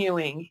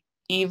continuing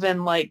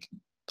even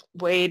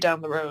way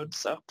down the road.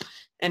 So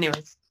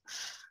anyways.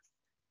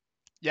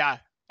 Yeah.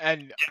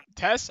 And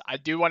Tess, I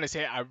do want to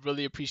say I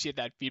really appreciate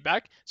that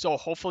feedback. So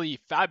hopefully,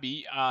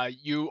 Fabi,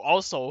 you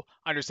also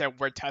understand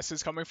where Tess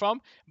is coming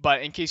from.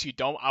 But in case you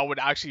don't, I would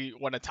actually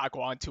want to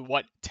tackle on to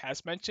what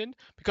Tess mentioned.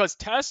 Because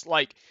Tess,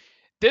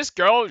 this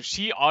girl,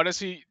 she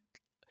honestly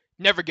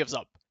never gives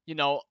up. You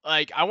know,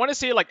 I want to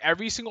say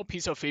every single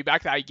piece of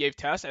feedback that I gave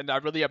Tess, and I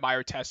really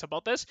admire Tess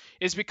about this,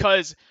 is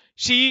because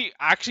she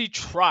actually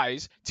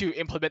tries to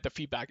implement the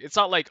feedback. It's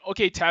not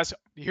okay, Tess,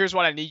 here's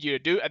what I need you to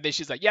do, and then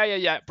she's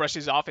yeah,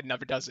 brushes off and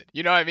never does it.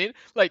 You know what I mean?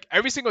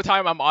 Every single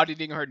time I'm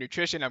auditing her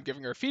nutrition, I'm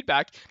giving her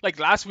feedback.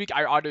 Last week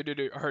I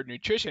audited her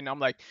nutrition.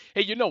 I'm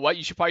hey, you know what?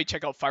 You should probably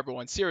check out Fiber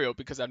One cereal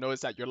because I've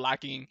noticed that you're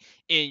lacking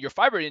in your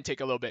fiber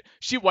intake a little bit.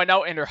 She went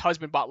out and her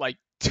husband bought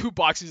 2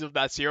 boxes of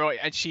that cereal,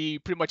 and she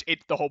pretty much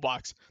ate the whole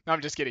box. No, I'm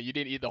just kidding. You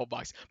didn't eat the whole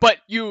box, but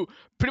you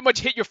pretty much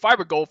hit your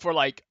fiber goal for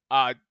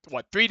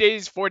 3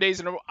 days, 4 days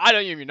in a row. I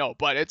don't even know,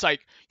 but it's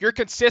you're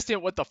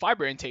consistent with the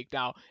fiber intake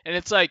now, and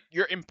it's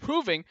you're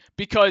improving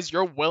because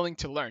you're willing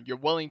to learn. You're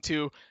willing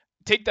to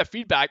take that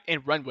feedback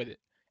and run with it.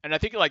 And I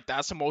think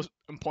that's the most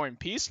important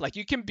piece.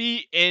 You can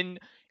be in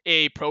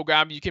a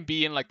program, you can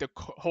be in the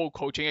whole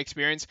coaching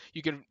experience,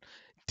 you can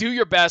do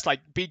your best,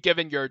 be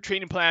given your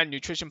training plan,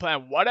 nutrition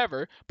plan,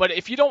 whatever. But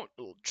if you don't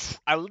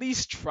at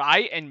least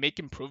try and make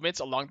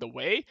improvements along the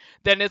way,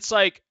 then it's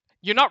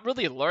you're not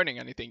really learning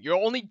anything. You're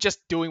only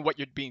just doing what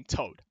you're being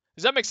told.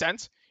 Does that make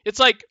sense? It's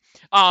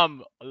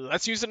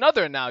let's use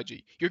another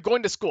analogy. You're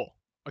going to school,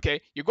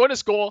 okay? You're going to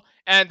school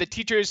and the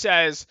teacher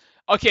says,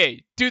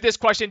 okay, do this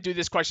question, do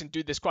this question,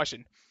 do this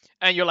question.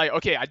 And you're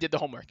okay, I did the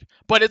homework.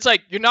 But it's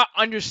you're not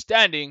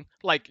understanding,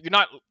 you're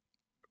not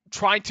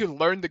trying to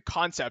learn the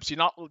concepts. You're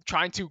not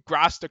trying to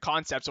grasp the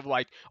concepts of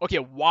okay,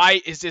 why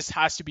is this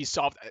has to be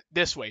solved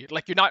this way?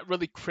 You're not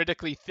really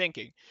critically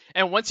thinking.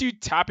 And once you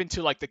tap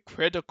into the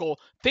critical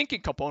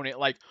thinking component,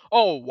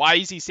 oh, why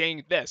is he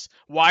saying this?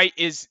 Why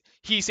is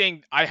he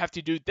saying I have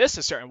to do this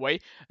a certain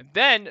way?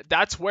 Then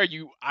that's where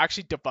you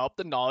actually develop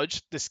the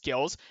knowledge, the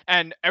skills,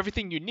 and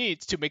everything you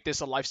need to make this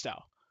a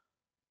lifestyle.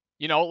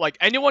 You know,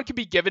 anyone can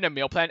be given a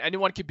meal plan,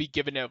 anyone can be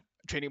given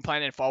training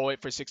plan and follow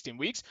it for 16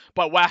 weeks.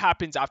 But what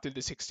happens after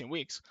the 16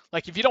 weeks?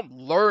 Like, if you don't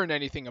learn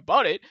anything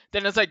about it,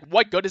 then it's like,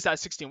 what good is that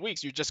 16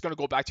 weeks? You're just going to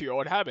go back to your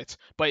old habits.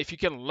 But if you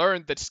can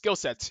learn the skill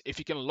sets, if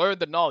you can learn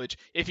the knowledge,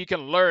 if you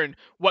can learn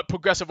what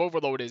progressive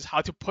overload is,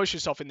 how to push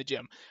yourself in the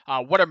gym,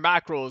 what are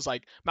macros,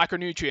 like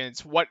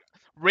macronutrients, what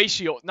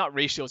not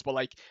ratios, but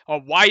like,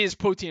 why is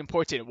protein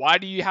important? Why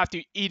do you have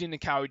to eat in a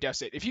calorie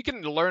deficit? If you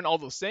can learn all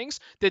those things,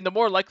 then the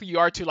more likely you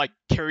are to like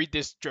carry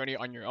this journey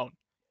on your own.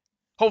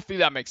 Hopefully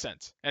that makes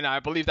sense. And I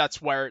believe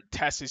that's where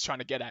Tess is trying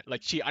to get at.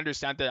 Like, she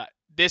understands that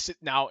this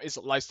now is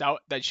a lifestyle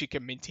that she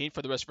can maintain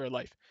for the rest of her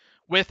life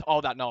with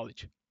all that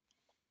knowledge.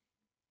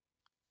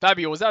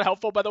 Fabio, was that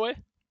helpful, by the way?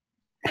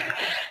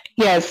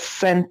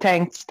 Yes, and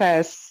thanks,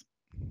 Tess.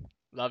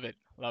 Love it.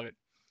 Love it.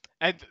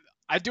 And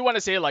I do want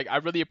to say, like, I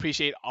really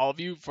appreciate all of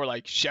you for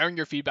like sharing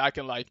your feedback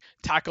and like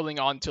tackling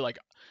on to like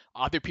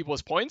other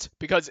people's points,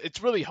 because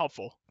it's really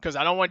helpful. Because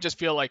I don't want to just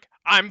feel like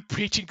I'm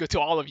preaching to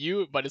all of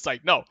you, but it's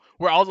like, no,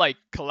 we're all like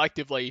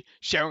collectively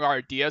sharing our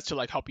ideas to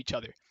like help each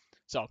other.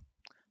 So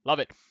love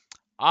it.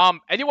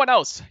 Anyone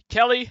else?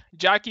 Kelly,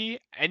 Jackie,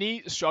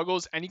 any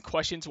struggles, any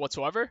questions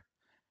whatsoever?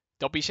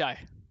 Don't be shy.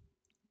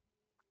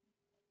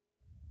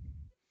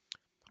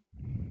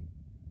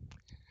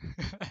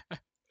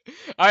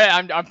 All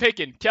right, I'm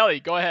picking. Kelly,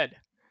 go ahead.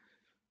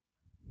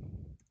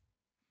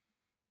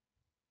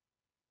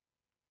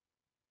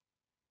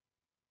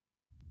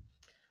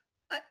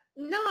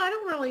 No, I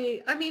don't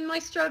really. I mean, my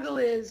struggle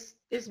is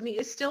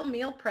still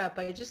meal prep.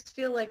 I just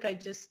feel like I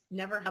just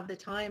never have the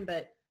time,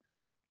 but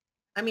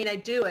I mean, I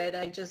do it.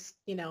 I just,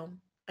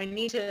 I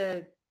need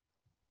to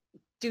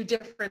do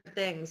different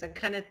things. I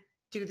kind of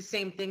do the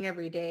same thing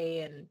every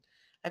day, and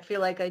I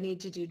feel like I need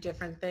to do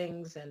different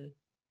things, and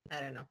I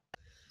don't know.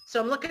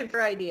 So I'm looking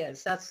for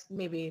ideas. That's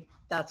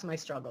my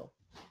struggle.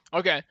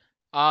 Okay.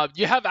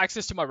 You have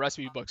access to my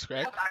recipe books,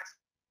 correct?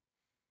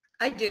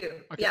 I do.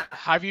 Okay. Yeah.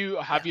 Have you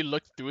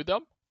looked through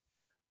them?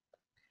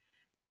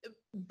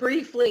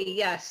 Briefly,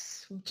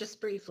 yes. Just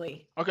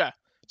briefly. Okay.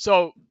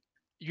 So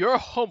your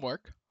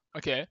homework,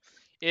 okay,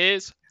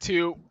 is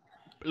to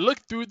look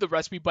through the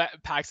recipe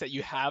packs that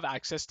you have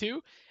access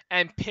to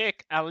and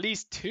pick at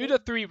least 2 to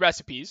 3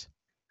 recipes,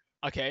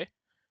 okay?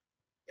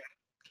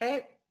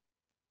 Okay.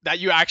 That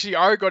you actually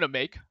are going to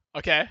make,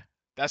 okay?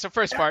 That's the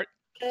first part.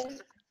 Okay.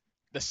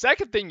 The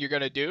second thing you're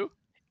going to do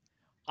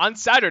on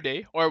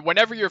Saturday, or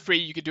whenever you're free,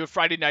 you can do it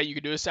Friday night, you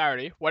can do it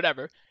Saturday,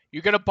 whatever.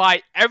 You're going to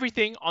buy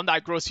everything on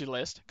that grocery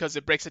list because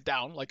it breaks it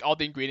down, like all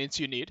the ingredients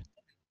you need,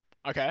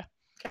 okay?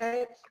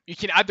 Okay. You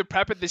can either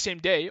prep it the same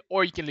day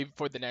or you can leave it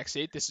for the next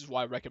day. This is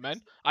what I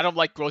recommend. I don't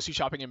like grocery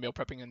shopping and meal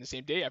prepping on the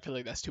same day. I feel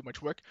like that's too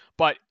much work.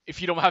 But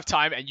if you don't have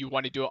time and you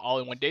want to do it all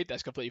in one day,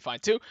 that's completely fine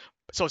too.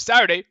 So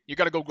Saturday, you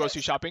got to go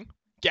grocery shopping.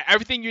 Get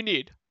everything you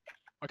need.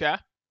 Okay?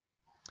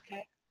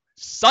 Okay.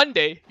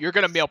 Sunday, you're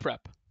going to meal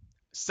prep.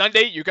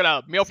 Sunday, you're going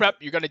to meal prep.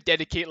 You're going to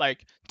dedicate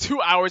like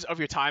 2 hours of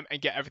your time and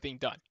get everything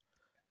done.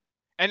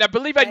 And I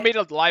believe I made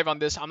a live on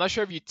this. I'm not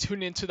sure if you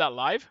tuned into that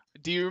live.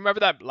 Do you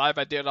remember that live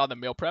I did on the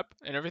meal prep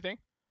and everything?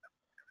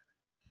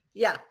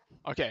 Yeah.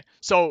 Okay.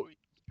 So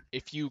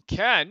if you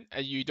can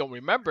and you don't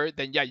remember,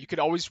 then yeah, you could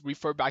always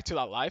refer back to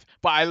that live.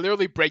 But I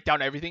literally break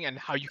down everything and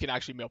how you can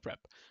actually meal prep.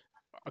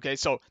 Okay,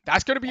 so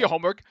that's going to be your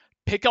homework.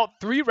 Pick out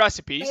 3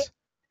 recipes.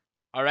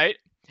 All right?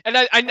 And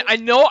I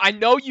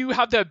know you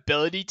have the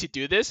ability to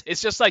do this.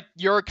 It's just like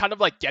you're kind of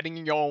like getting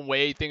in your own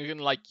way, thinking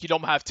like you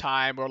don't have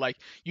time or like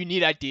you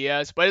need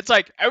ideas. But it's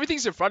like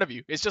everything's in front of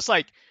you. It's just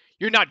like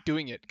you're not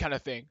doing it kind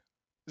of thing.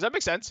 Does that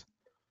make sense?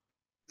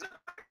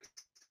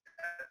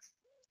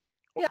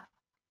 Yeah.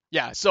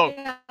 Yeah, so...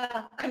 Yeah,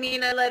 I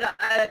mean, I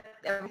let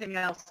everything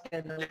else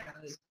get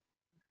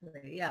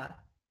yeah.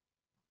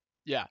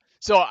 Yeah.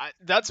 So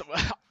that's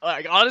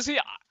like, honestly,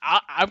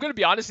 I'm going to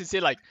be honest and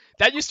say like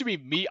that used to be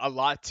me a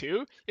lot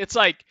too. It's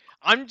like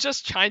I'm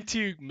just trying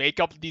to make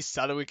up these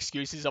subtle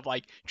excuses of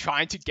like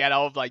trying to get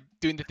out of like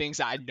doing the things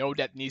that I know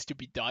that needs to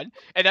be done.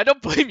 And I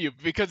don't blame you,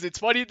 because it's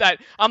funny that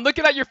I'm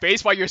looking at your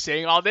face while you're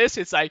saying all this.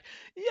 It's like,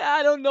 yeah,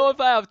 I don't know if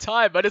I have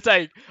time, but it's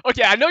like,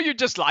 okay, I know you're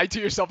just lying to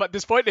yourself at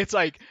this point. It's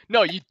like,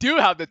 no, you do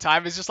have the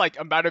time. It's just like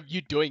a matter of you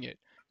doing it,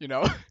 you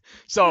know?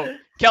 So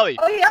Kelly.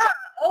 Oh yeah.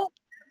 Oh,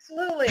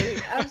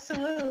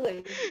 absolutely.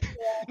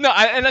 Yeah. No,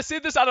 I say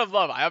this out of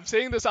love. I'm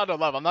saying this out of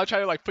love. I'm not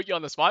trying to like put you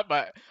on the spot,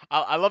 but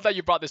I love that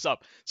you brought this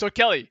up. So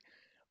Kelly,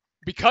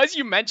 because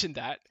you mentioned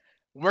that,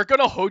 we're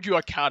gonna hold you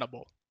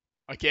accountable.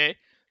 Okay?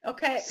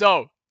 Okay.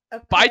 So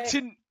by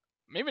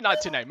maybe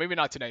not tonight. Maybe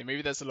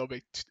that's a little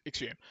bit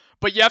extreme.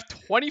 But you have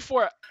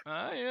 24. Yeah.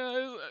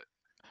 All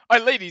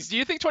right, ladies, do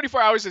you think 24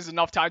 hours is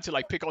enough time to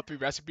like pick out 3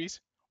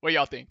 recipes? What do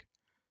y'all think?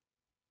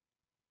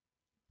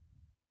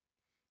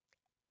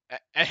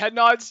 And head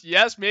nods,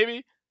 yes,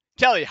 maybe.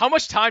 Kelly, how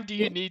much time do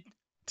you need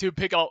to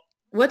pick out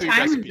What 3 time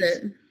recipes? is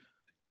it?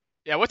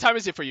 Yeah, what time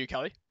is it for you,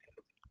 Kelly?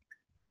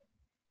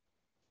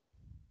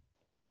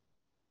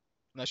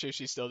 I'm not sure if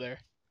she's still there.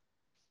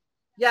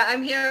 Yeah,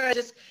 I'm here.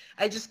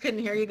 I just couldn't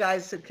hear you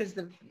guys because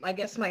I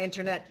guess my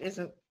internet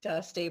isn't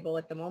stable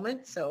at the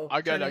moment. So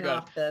I got turning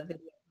off the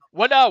video.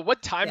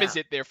 What time is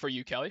it there for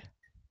you, Kelly?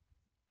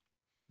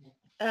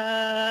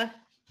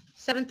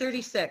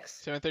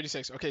 7:36.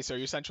 7:36. Okay, so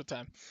your Central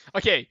Time.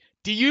 Okay,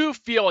 do you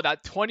feel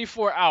that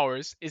 24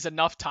 hours is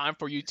enough time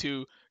for you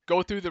to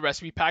go through the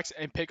recipe packs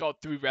and pick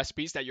out 3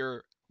 recipes that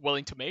you're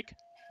willing to make?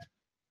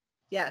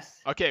 Yes.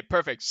 Okay,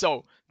 perfect.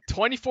 So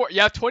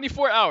you have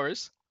 24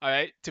 hours, all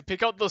right, to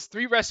pick out those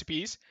 3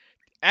 recipes,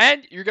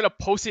 and you're gonna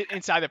post it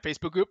inside the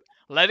Facebook group,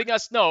 letting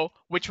us know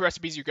which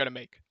recipes you're gonna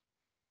make.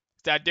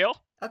 Is that a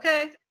deal?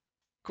 Okay.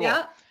 Cool.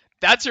 Yeah.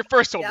 That's your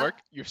first Yeah. homework.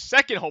 Your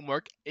second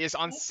homework is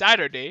on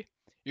Saturday.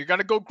 You're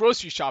gonna go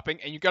grocery shopping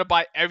and you're gonna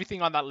buy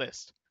everything on that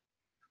list.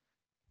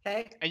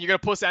 Okay. And you're gonna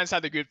post that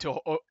inside the group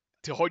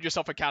to hold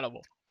yourself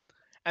accountable.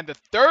 And the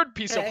third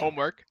piece of Okay.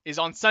 homework is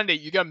on Sunday.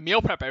 You're gonna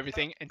meal prep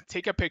everything and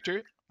take a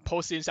picture,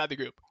 post it inside the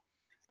group,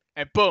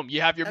 and boom,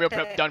 you have your meal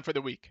prep Okay. done for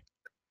the week.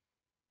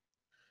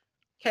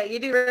 Okay. You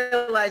do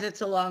realize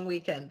it's a long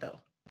weekend,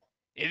 though.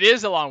 It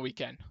is a long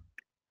weekend.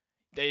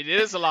 It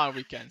is a long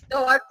weekend.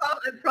 So I'm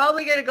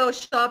probably gonna go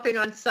shopping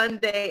on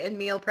Sunday and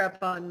meal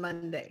prep on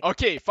Monday.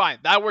 Okay, fine,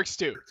 that works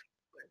too.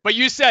 But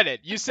you said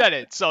it. You said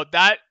it. So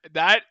that's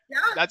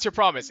your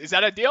promise. Is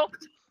that a deal?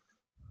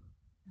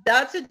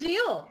 That's a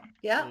deal.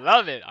 Yeah.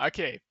 Love it.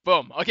 Okay,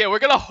 boom. Okay, we're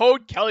gonna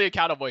hold Kelly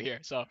accountable here.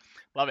 So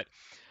love it.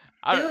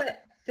 All Do right,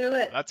 it. Do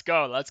it. let's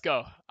go. Let's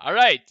go. All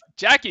right,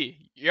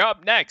 Jackie, you're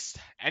up next.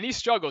 Any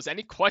struggles?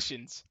 Any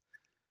questions?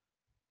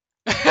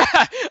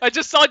 I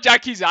just saw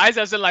Jackie's eyes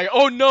as in like,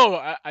 oh no,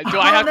 do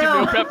I have to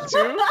meal prep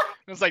too? I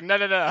was like, no.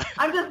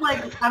 I'm just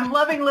like, I'm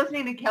loving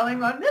listening to Kelly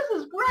going, this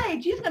is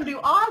great. She's going to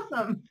do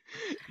awesome.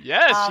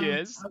 Yes, she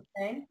is.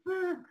 Okay.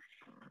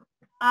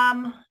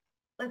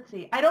 Let's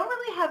see. I don't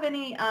really have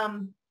any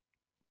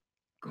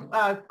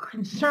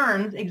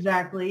concerns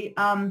exactly.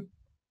 I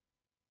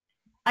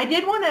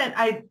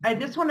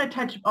just want to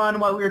touch on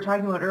what we were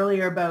talking about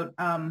earlier about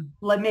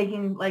like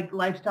making like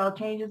lifestyle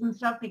changes and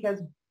stuff,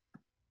 because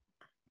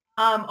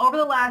over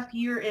the last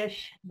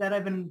year-ish that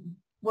I've been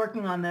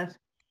working on this,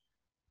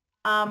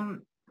 I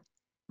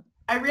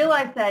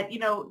realized that, you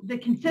know, the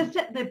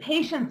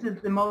patience is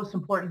the most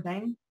important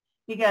thing,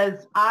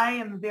 because I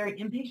am a very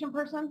impatient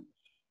person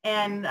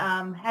and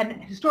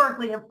had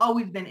historically have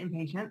always been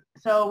impatient.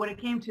 So when it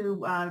came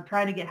to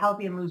trying to get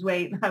healthy and lose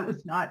weight, I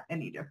was not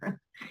any different.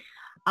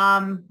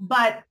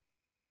 But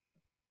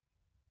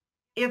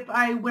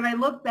when I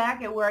look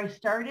back at where I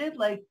started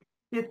like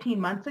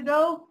 15 months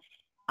ago,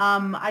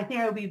 I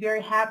think I would be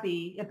very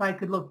happy if I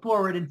could look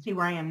forward and see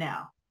where I am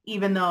now.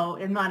 Even though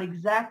I'm not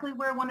exactly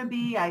where I want to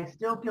be, I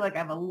still feel like I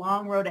have a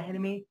long road ahead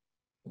of me.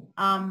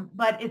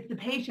 But it's the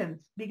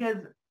patience, because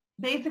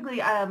basically,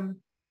 I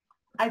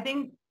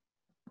think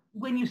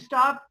when you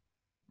stop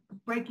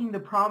breaking the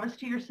promise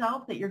to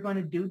yourself that you're going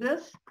to do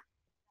this,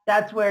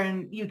 that's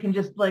when you can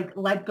just like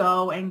let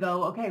go and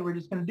go, okay, we're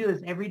just going to do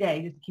this every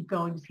day. Just keep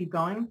going.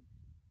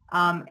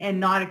 And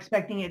not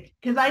expecting it,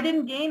 because I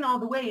didn't gain all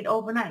the weight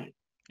overnight.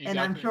 Exactly. And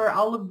I'm sure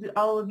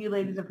all of you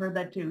ladies have heard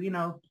that too. You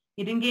know,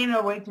 you didn't gain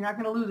no weight, so you're not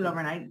going to lose it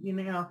overnight. You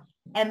know,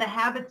 and the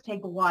habits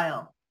take a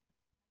while.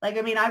 Like,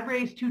 I mean, I've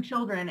raised 2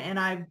 children and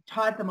I've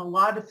taught them a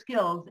lot of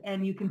skills,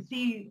 and you can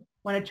see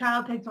when a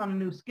child takes on a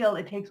new skill,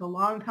 it takes a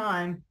long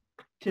time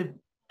to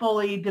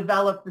fully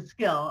develop the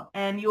skill,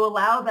 and you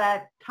allow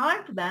that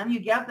time for them. You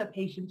give the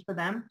patience for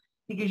them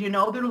because you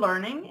know they're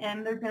learning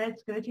and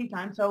it's going to take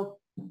time. So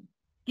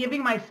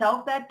giving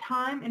myself that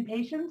time and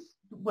patience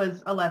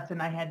was a lesson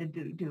I had to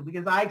do,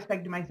 because I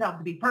expected myself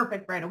to be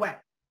perfect right away,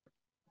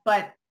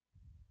 but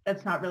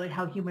that's not really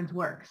how humans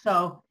work.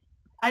 So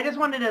I just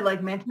wanted to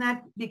like mention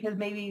that, because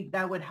maybe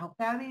that would help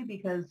Abby,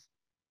 because,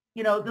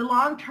 you know, the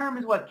long term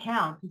is what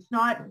counts. It's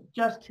not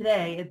just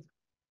today, it's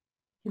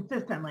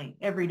consistently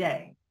every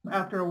day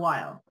after a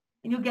while,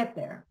 and you'll get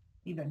there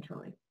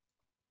eventually.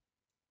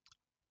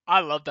 I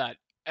love that.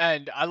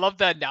 And I love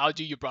the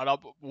analogy you brought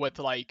up with,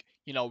 like,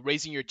 you know,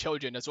 raising your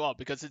children as well,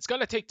 because it's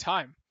going to take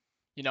time,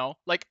 you know,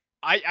 like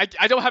I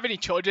don't have any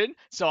children,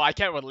 so I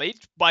can't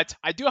relate, but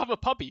I do have a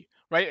puppy,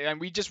 right? And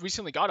we just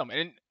recently got him.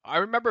 And I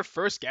remember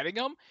first getting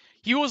him,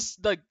 he was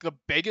the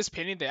biggest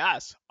pain in the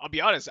ass. I'll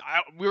be honest.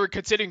 We were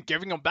considering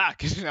giving him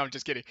back. No, I'm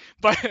just kidding.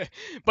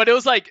 But it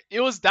was like, it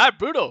was that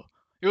brutal.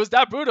 It was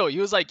that brutal. He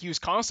was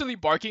constantly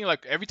barking.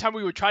 Like every time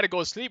we would try to go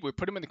to sleep, we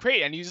put him in the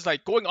crate and he was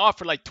like going off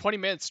for like 20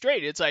 minutes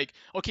straight. It's like,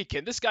 okay,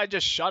 can this guy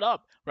just shut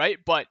up, right?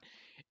 But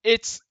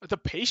it's the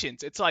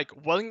patience. It's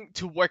like willing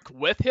to work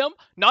with him,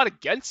 not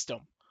against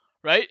him,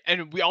 right?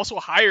 And we also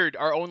hired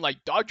our own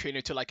like dog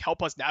trainer to like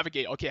help us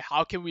navigate, okay,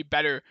 how can we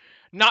better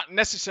not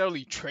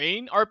necessarily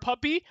train our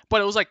puppy, but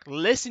it was like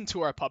listen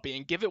to our puppy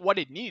and give it what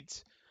it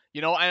needs,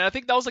 you know? And I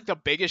think that was like the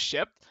biggest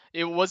shift.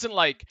 It wasn't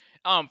like,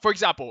 for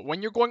example,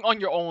 when you're going on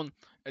your own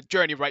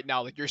journey right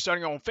now, like you're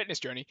starting your own fitness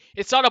journey,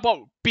 it's not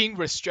about being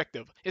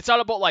restrictive. It's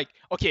not about like,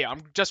 okay,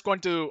 I'm just going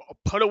to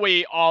put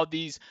away all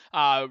these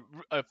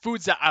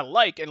foods that I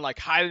like and like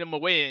hide them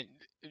away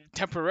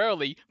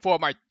temporarily for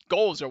my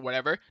goals or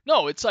whatever.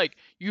 No, it's like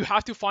you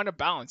have to find a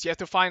balance. You have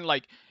to find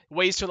like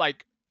ways to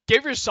like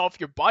give yourself,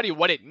 your body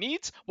what it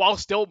needs while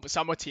still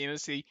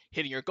simultaneously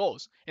hitting your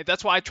goals. And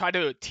that's why I try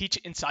to teach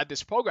inside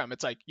this program.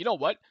 It's like, you know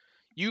what?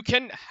 you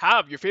can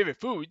have your favorite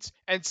foods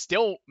and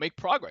still make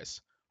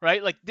progress,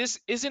 right? Like this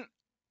isn't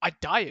a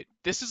diet.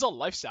 This is a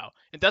lifestyle.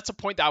 And that's a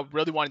point that I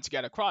really wanted to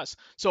get across.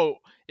 So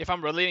if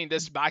I'm relating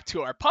this back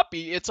to our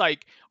puppy, it's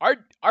like our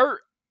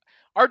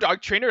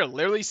dog trainer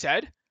literally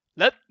said,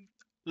 let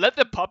let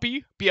the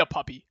puppy be a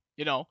puppy,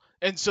 you know?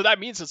 And so that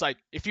means it's like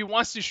if he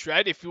wants to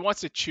shred, if he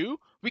wants to chew,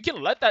 we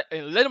can let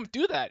him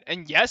do that.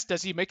 And yes,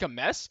 does he make a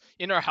mess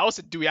in our house?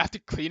 Do we have to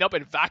clean up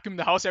and vacuum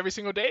the house every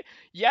single day?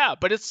 Yeah,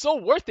 but it's so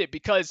worth it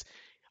because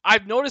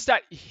I've noticed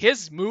that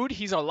his mood,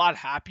 he's a lot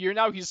happier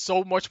now. He's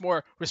so much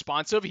more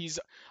responsive. He's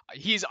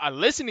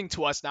listening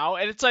to us now,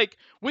 and it's like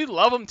we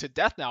love him to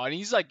death now. And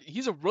he's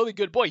a really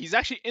good boy. He's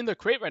actually in the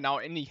crate right now,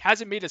 and he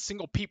hasn't made a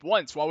single peep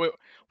once while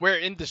we're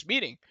in this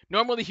meeting.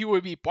 Normally he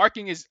would be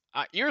barking his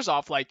ears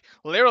off like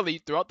literally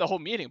throughout the whole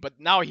meeting,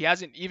 but now he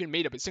hasn't even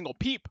made a single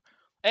peep.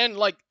 And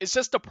like it's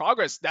just the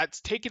progress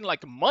that's taken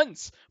like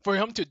months for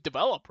him to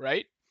develop,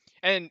 right?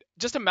 And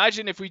just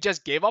imagine if we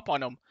just gave up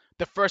on him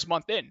the first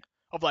month in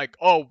of like,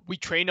 oh, we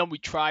trained him, we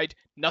tried,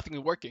 nothing is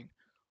working.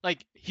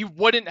 Like he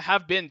wouldn't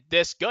have been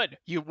this good.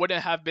 He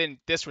wouldn't have been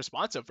this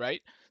responsive,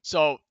 right?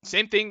 So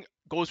same thing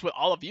goes with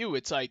all of you.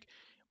 It's like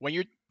when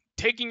you're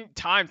taking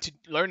time to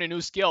learn a new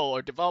skill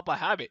or develop a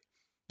habit,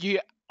 you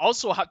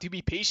also have to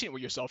be patient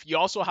with yourself. You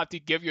also have to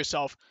give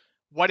yourself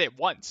what it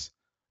wants.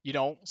 You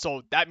know,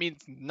 so that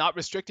means not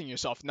restricting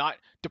yourself, not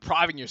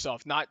depriving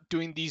yourself, not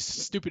doing these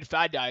stupid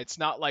fad diets,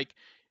 not like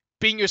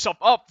beating yourself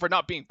up for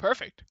not being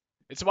perfect.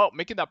 It's about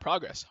making that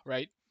progress,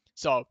 right?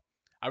 So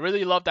I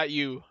really love that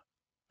you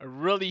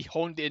really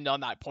honed in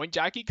on that point,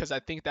 Jackie, because I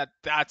think that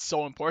that's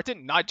so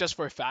important, not just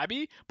for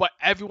Fabi, but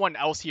everyone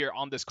else here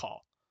on this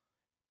call.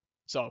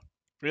 So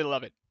really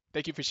love it.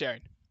 Thank you for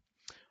sharing.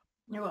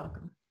 You're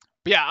welcome.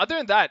 But yeah, other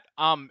than that,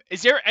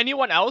 is there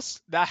anyone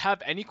else that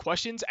have any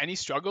questions, any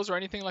struggles, or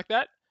anything like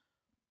that?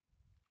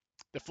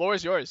 The floor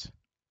is yours.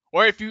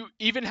 Or if you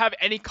even have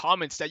any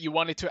comments that you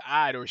wanted to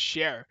add or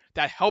share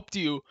that helped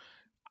you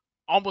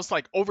almost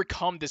like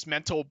overcome this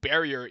mental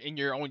barrier in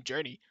your own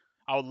journey,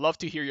 I would love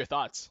to hear your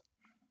thoughts.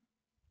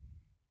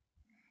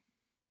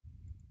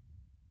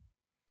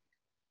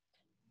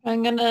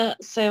 I'm gonna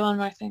say one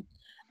more thing.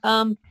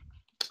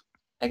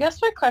 I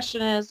guess my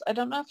question is, I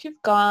don't know if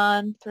you've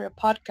gone through a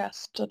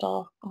podcast at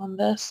all on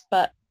this,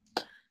 but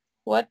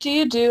what do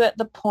you do at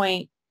the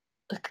point,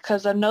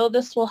 because I know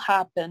this will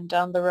happen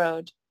down the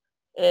road,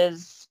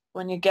 is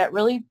when you get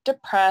really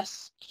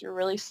depressed, you're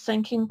really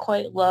sinking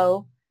quite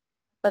low,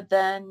 but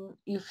then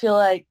you feel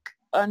like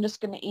I'm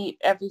just going to eat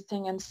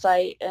everything in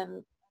sight,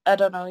 and I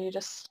don't know, you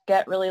just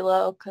get really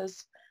low,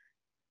 because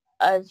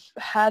I've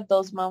had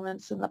those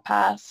moments in the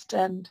past,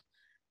 and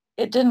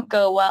it didn't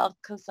go well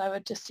because I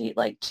would just eat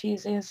like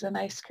cheesies and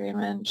ice cream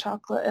and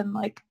chocolate and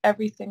like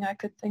everything I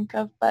could think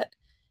of. But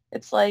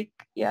it's like,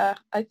 yeah,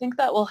 I think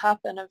that will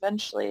happen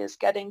eventually, is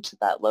getting to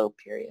that low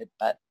period.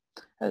 But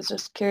I was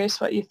just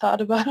curious what you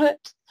thought about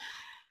it.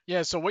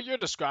 Yeah, so what you're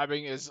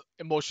describing is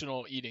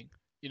emotional eating.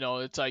 You know,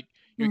 it's like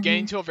you're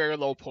getting to a very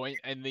low point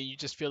and then you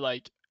just feel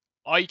like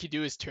all you can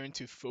do is turn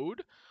to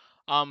food.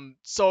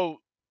 So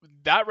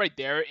that right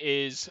there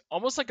is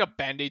almost like a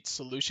band-aid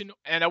solution,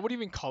 and I wouldn't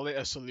even call it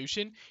a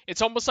solution.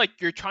 It's almost like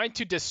you're trying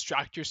to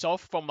distract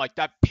yourself from like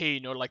that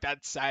pain or like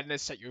that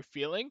sadness that you're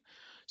feeling.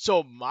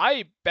 So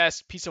my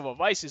best piece of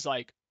advice is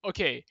like,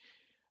 okay,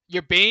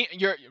 your brain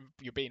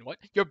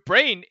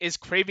is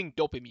craving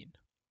dopamine,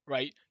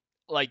 right?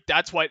 Like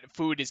that's what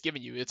food is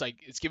giving you. It's like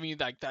it's giving you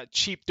like that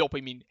cheap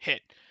dopamine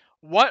hit.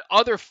 What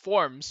other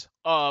forms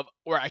of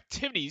or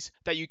activities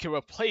that you can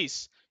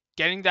replace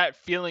getting that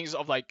feelings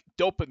of like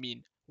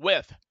dopamine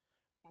with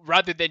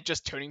rather than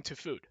just turning to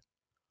food?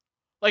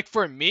 Like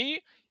for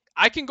me,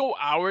 I can go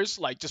hours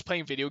like just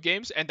playing video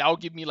games and that'll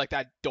give me like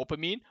that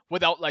dopamine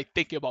without like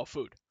thinking about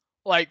food.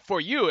 Like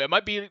for you, it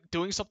might be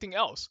doing something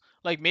else.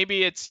 Like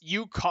maybe it's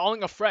you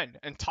calling a friend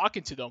and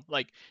talking to them,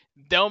 like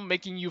them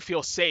making you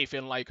feel safe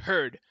and like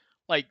heard.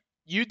 Like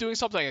you doing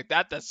something like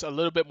that that's a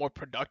little bit more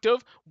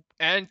productive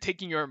and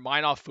taking your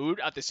mind off food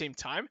at the same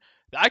time,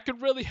 that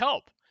could really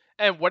help.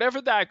 And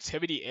whatever that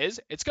activity is,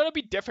 it's going to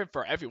be different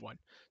for everyone.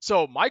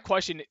 So my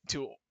question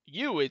to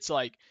you, it's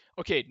like,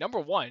 okay, number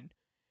one,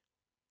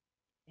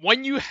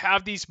 when you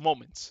have these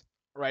moments,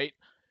 right,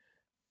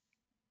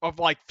 of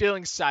like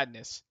feeling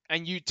sadness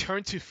and you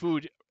turn to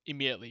food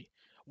immediately,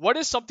 what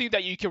is something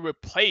that you can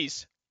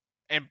replace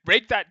and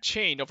break that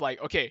chain of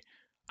like, okay,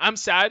 I'm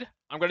sad,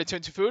 I'm going to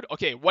turn to food.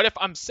 Okay, what if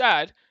I'm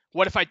sad?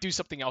 What if I do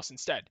something else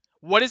instead?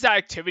 What is that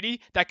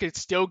activity that could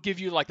still give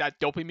you like that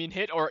dopamine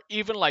hit or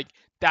even like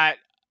that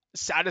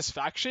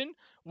satisfaction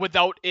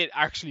without it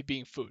actually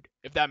being food,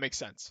 if that makes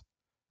sense?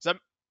 Does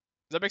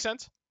that make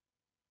sense?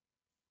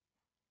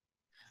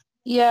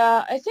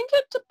 Yeah, I think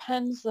it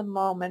depends the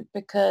moment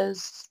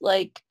because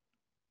like,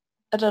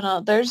 I don't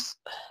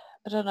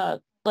know,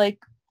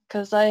 like,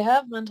 because I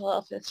have mental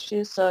health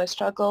issues, so I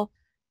struggle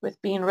with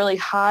being really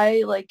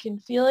high, like in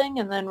feeling,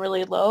 and then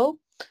really low.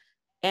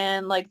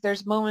 And like,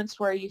 there's moments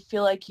where you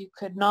feel like you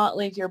could not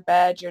leave your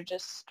bed. You're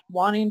just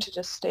wanting to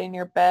just stay in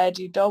your bed.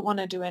 You don't want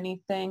to do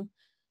anything.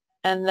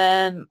 And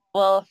then,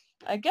 well,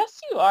 I guess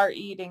you are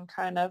eating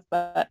kind of,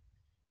 but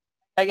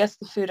I guess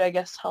the food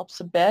helps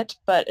a bit,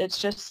 but it's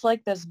just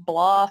like this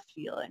blah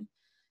feeling.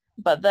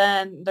 But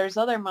then there's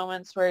other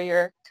moments where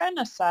you're kind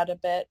of sad a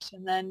bit,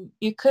 and then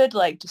you could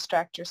like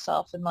distract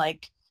yourself and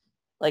like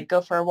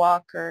go for a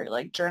walk or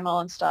like journal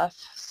and stuff.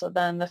 So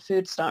then the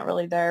food's not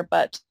really there.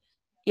 But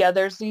yeah,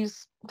 there's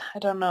these, I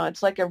don't know,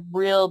 it's like a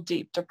real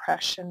deep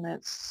depression.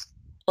 It's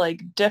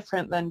like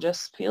different than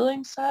just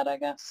feeling sad, I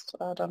guess.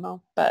 I don't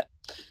know. But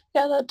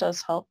yeah, that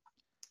does help.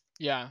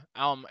 Yeah.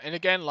 And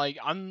again, like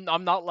I'm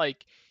not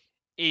like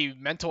a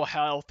mental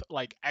health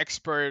like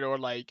expert or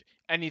like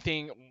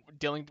anything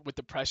dealing with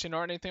depression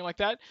or anything like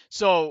that.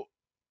 So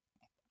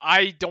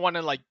I don't want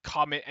to like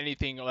comment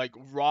anything like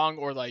wrong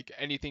or like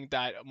anything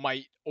that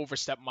might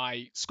overstep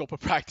my scope of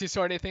practice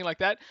or anything like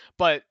that.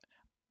 But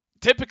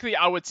typically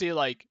I would say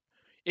like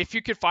if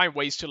you could find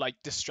ways to like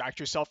distract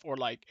yourself or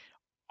like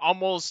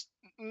almost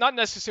not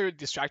necessarily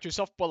distract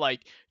yourself, but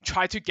like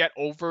try to get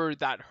over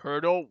that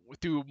hurdle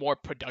through more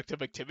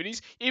productive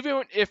activities,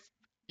 even if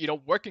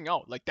working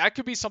out, like that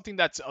could be something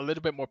that's a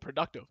little bit more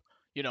productive,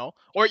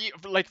 or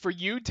like for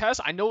you,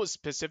 Tess, I know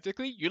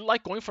specifically you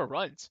like going for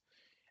runs,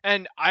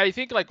 and I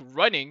think like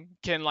running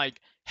can like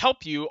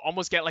help you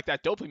almost get like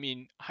that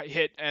dopamine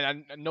hit.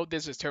 And I know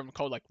there's this term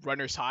called like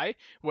runner's high,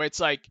 where it's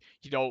like,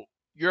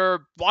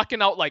 you're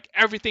blocking out like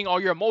everything,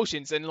 all your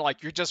emotions, and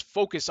like you're just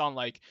focused on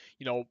like,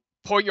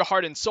 pour your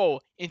heart and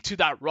soul into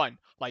that run,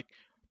 like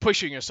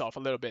pushing yourself a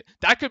little bit.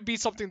 That could be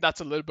something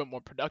that's a little bit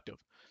more productive.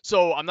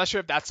 So I'm not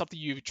sure if that's something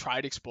you've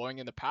tried exploring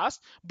in the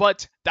past,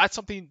 but that's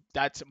something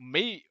that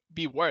may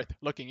be worth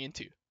looking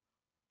into.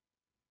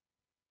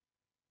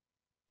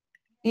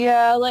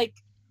 Yeah, like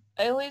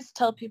I always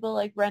tell people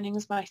like running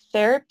is my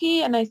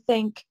therapy, and I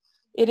think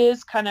it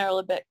is kind of a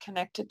little bit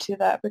connected to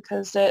that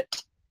because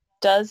it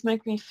does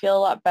make me feel a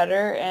lot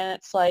better, and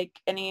it's like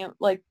any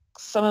like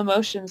some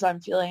emotions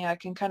I'm feeling, I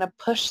can kind of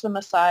push them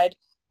aside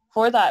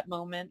for that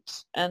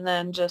moment and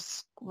then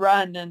just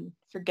run and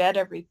forget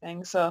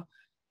everything. So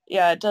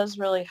yeah, it does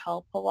really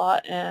help a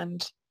lot.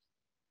 And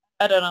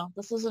I don't know,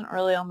 this isn't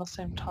really on the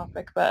same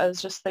topic, but I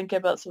was just thinking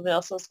about something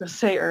else I was going to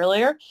say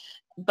earlier.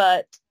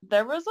 But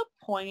there was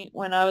a point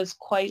when I was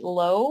quite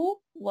low,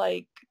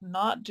 like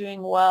not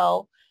doing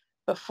well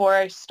before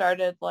I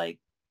started like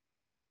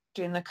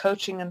doing the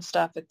coaching and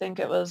stuff. I think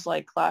it was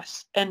like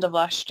end of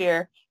last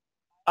year.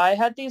 I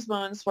had these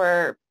moments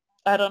where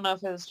I don't know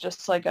if it was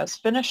just like I was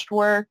finished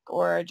work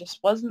or I just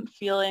wasn't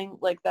feeling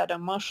like that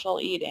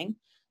emotional eating.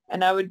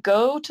 And I would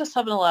go to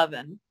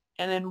 7-Eleven,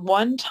 and in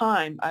one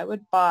time I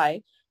would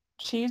buy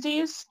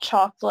cheesies,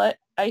 chocolate,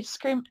 ice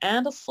cream,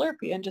 and a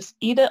Slurpee and just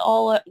eat it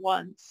all at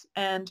once.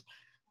 And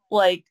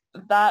like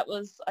that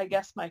was, I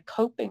guess, my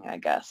coping, I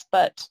guess.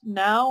 But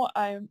now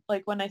I'm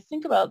like, when I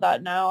think about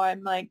that now,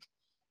 I'm like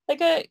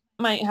I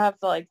might have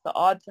like the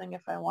odd thing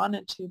if I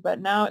wanted to,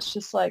 but now it's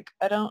just like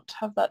I don't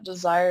have that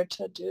desire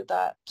to do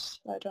that.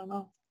 I don't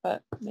know,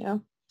 but yeah.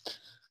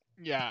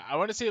 Yeah, I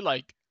want to say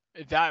like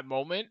that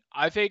moment,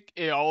 I think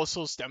it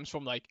also stems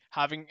from like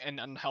having an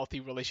unhealthy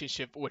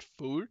relationship with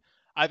food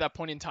at that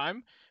point in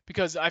time,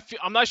 because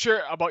I'm not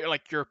sure about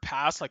like your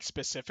past like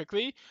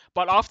specifically,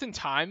 but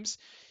oftentimes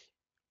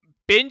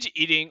binge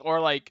eating, or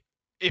like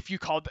if you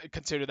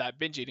consider that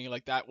binge eating,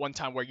 like that one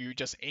time where you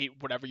just ate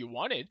whatever you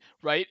wanted,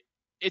 right?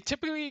 It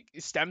typically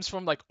stems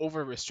from like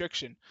over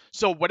restriction.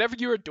 So whatever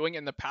you were doing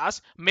in the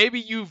past, maybe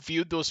you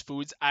viewed those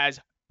foods as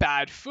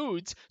bad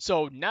foods.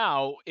 So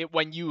now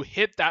when you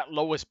hit that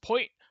lowest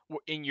point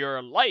in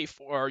your life,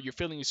 or you're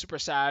feeling super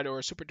sad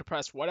or super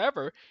depressed,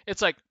 whatever,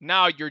 it's like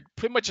now you're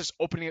pretty much just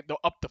opening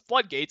up the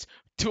floodgates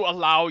to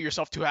allow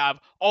yourself to have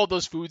all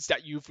those foods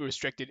that you've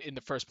restricted in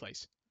the first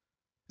place.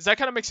 Does that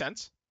kind of make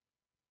sense?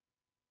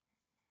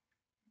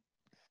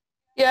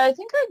 Yeah, I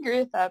think I agree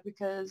with that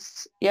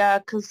because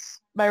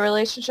my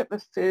relationship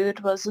with food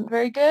wasn't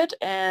very good,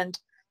 and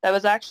that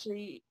was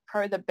actually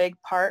probably the big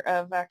part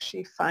of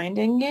actually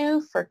finding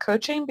you for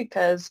coaching,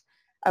 because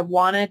I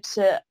wanted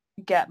to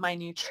get my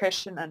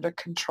nutrition under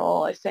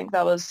control. I think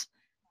that was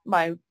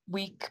my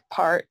weak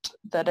part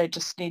that I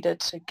just needed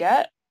to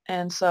get.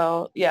 And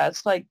so, yeah,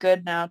 it's like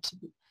good now to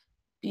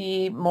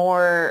be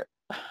more,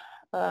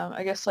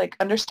 I guess, like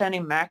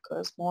understanding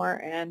macros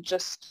more and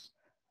just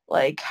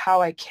like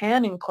how I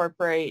can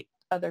incorporate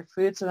other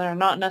foods and they're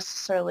not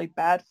necessarily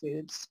bad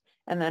foods,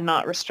 and then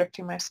not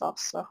restricting myself.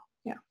 So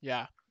yeah.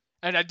 Yeah.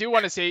 And I do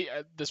want to say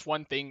this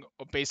one thing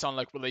based on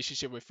like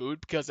relationship with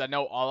food, because I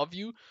know all of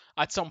you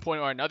at some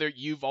point or another,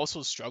 you've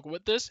also struggled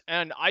with this.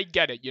 And I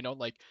get it,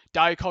 like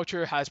diet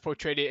culture has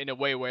portrayed it in a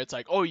way where it's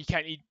like, oh, you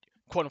can't eat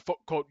quote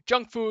unquote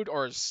junk food,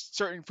 or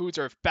certain foods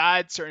are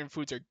bad, certain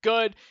foods are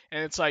good.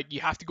 And it's like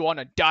you have to go on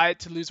a diet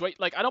to lose weight.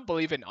 Like, I don't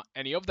believe in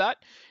any of that.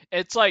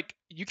 It's like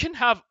you can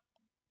have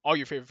all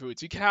your favorite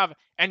foods. You can have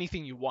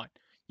anything you want.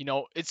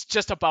 It's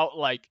just about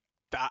like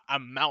the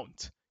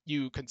amount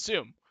you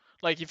consume.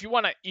 Like if you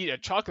want to eat a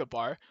chocolate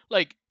bar,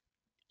 like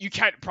you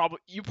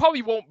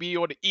probably won't be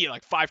able to eat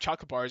like 5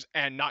 chocolate bars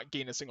and not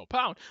gain a single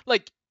pound.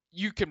 Like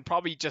you can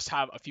probably just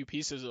have a few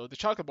pieces of the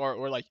chocolate bar,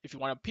 or like if you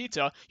want a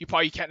pizza, you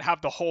probably can't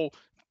have the whole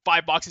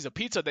 5 boxes of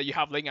pizza that you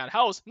have laying at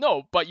house.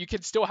 No, but you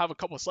can still have a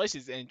couple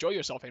slices and enjoy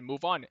yourself and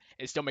move on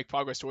and still make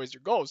progress towards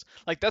your goals.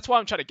 Like, that's what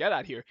I'm trying to get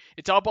at here.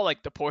 It's all about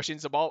like the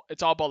portions,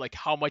 it's all about like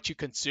how much you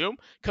consume,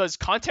 because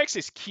context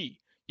is key,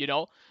 you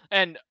know?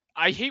 And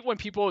I hate when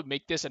people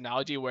make this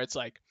analogy where it's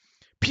like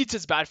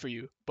pizza's bad for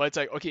you, but it's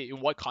like, okay,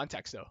 in what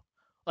context though?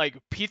 Like,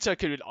 pizza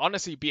could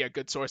honestly be a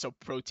good source of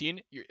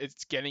protein.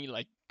 It's getting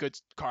like good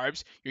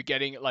carbs. You're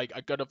getting like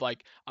a good of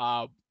like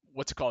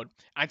what's it called,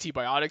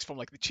 antibiotics from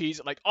like the cheese,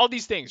 like all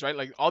these things, right?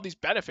 Like all these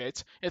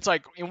benefits. It's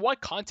like, in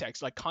what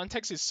context? Like,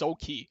 context is so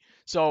key.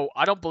 So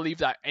I don't believe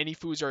that any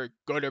foods are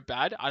good or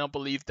bad. I don't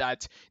believe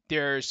that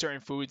there are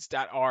certain foods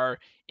that are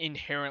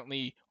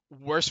inherently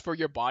worse for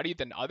your body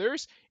than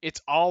others.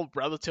 It's all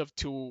relative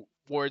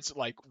towards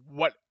like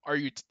what are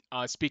you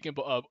speaking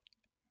of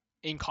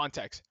in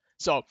context.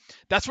 So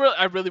that's what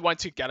I really want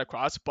to get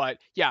across. But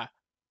yeah,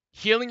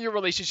 healing your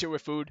relationship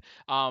with food,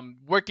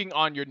 working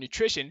on your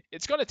nutrition,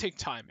 it's going to take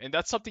time. And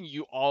that's something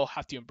you all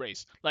have to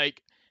embrace.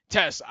 Like,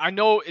 Tess, I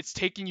know it's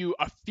taking you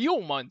a few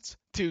months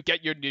to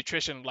get your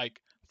nutrition like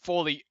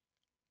fully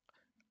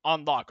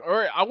unlocked.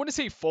 Or I wouldn't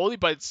say fully,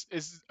 but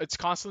it's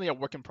constantly a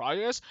work in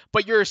progress.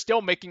 But you're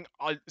still making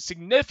a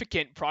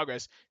significant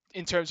progress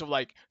in terms of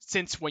like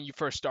since when you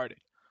first started.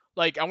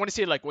 Like, I want to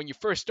say, like, when you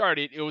first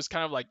started, it was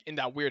kind of like in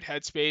that weird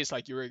headspace,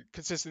 like you were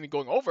consistently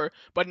going over,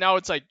 but now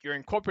it's like you're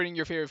incorporating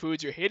your favorite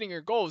foods, you're hitting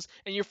your goals,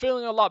 and you're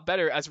feeling a lot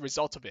better as a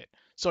result of it.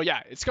 So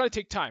yeah, it's going to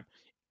take time.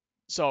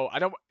 So I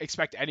don't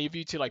expect any of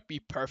you to like be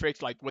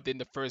perfect like within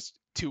the first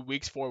 2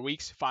 weeks, 4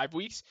 weeks, 5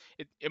 weeks.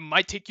 It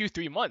might take you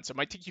 3 months, it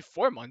might take you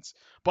 4 months,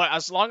 but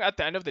as long at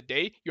the end of the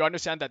day, you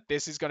understand that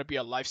this is going to be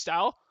a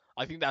lifestyle,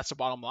 I think that's the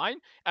bottom line,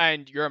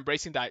 and you're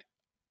embracing that.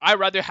 I'd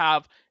rather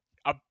have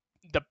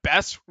the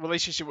best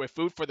relationship with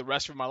food for the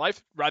rest of my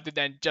life rather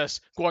than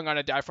just going on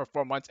a diet for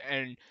 4 months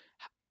and,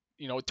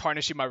 you know,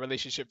 tarnishing my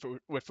relationship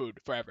with food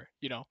forever,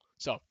 you know?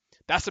 So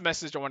that's the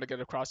message I want to get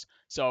across.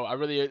 So I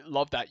really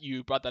love that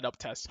you brought that up,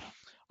 Tess.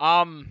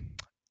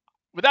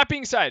 With that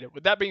being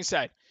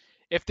said,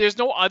 if there's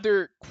no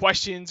other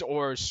questions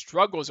or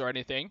struggles or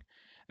anything,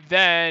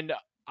 then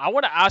I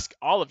want to ask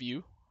all of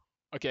you,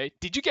 okay,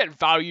 did you get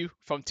value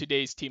from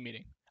today's team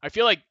meeting? I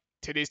feel like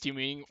today's team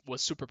meeting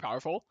was super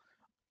powerful.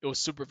 It was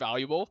super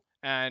valuable,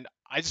 and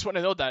I just want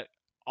to know that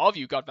all of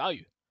you got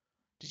value.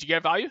 Did you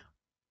get value?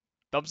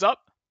 Thumbs up?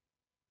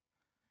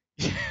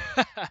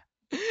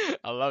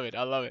 I love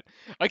it.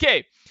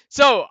 Okay,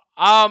 so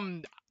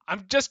I'm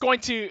just going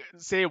to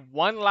say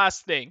one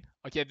last thing.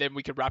 Okay, then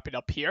we can wrap it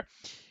up here.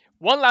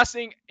 One last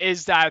thing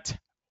is that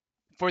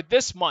for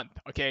this month,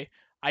 okay,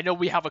 I know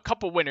we have a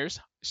couple winners.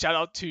 Shout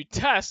out to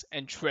Tess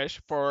and Trish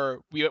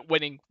for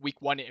winning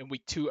week 1 and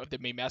week 2 of the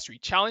Main Mastery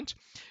Challenge.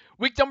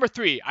 Week number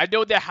 3, I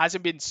know there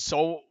hasn't been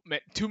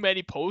too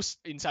many posts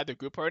inside the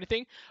group or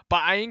anything,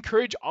 but I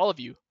encourage all of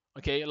you,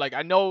 okay? Like,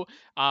 I know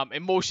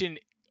emotion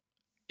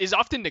is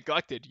often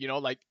neglected, you know,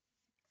 like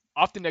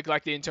often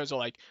neglected in terms of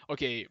like,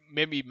 okay,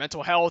 maybe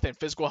mental health and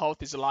physical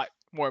health is a lot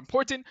more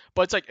important,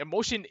 but it's like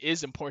emotion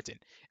is important.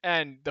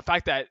 And the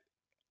fact that,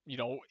 you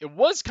know, it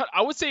was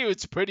I would say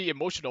it's pretty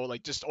emotional,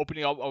 like just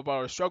opening up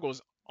about our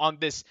struggles on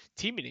this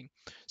team meeting.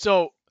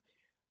 So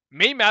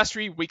Main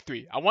Mastery week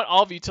 3. I want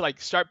all of you to like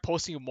start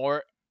posting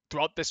more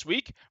throughout this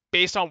week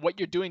based on what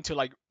you're doing to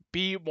like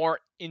be more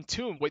in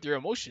tune with your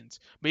emotions.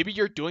 Maybe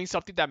you're doing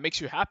something that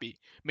makes you happy.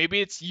 Maybe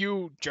it's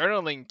you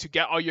journaling to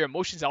get all your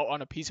emotions out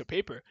on a piece of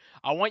paper.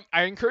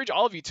 I encourage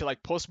all of you to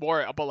like post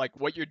more about like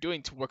what you're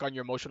doing to work on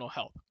your emotional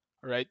health.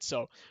 All right,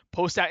 so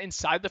post that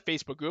inside the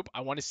Facebook group.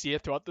 I want to see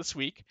it throughout this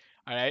week.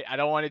 All right, I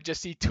don't want to just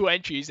see 2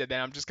 entries and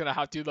then I'm just gonna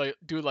have to like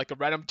do like a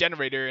random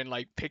generator and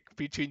like pick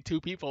between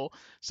 2 people.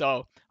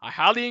 So I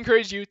highly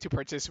encourage you to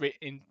participate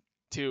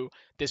into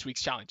this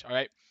week's challenge. All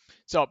right,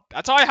 so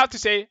that's all I have to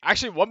say.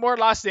 Actually, one more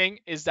last thing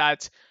is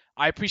that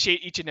I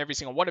appreciate each and every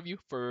single one of you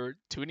for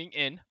tuning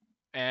in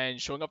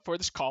and showing up for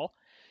this call.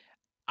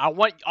 I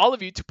want all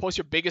of you to post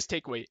your biggest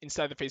takeaway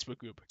inside the Facebook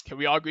group. Can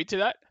we all agree to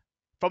that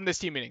from this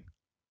team meeting?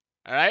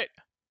 All right.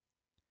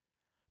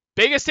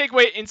 Biggest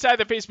takeaway inside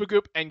the Facebook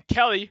group. And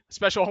Kelly,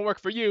 special homework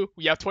for you.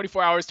 We have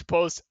 24 hours to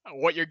post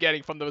what you're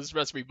getting from those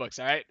recipe books.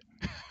 All right.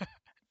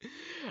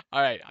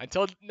 All right.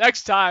 Until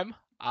next time,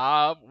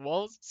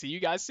 we'll see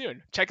you guys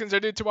soon. Check-ins are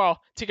due tomorrow.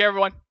 Take care,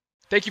 everyone.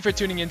 Thank you for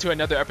tuning in to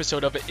another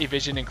episode of A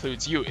Vision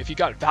Includes You. If you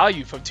got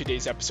value from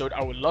today's episode,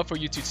 I would love for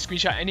you to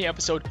screenshot any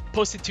episode,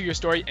 post it to your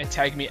story, and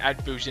tag me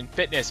at Vision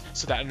Fitness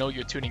so that I know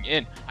you're tuning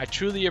in. I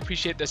truly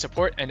appreciate the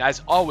support, and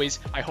as always,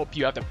 I hope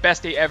you have the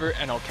best day ever,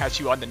 and I'll catch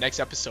you on the next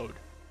episode.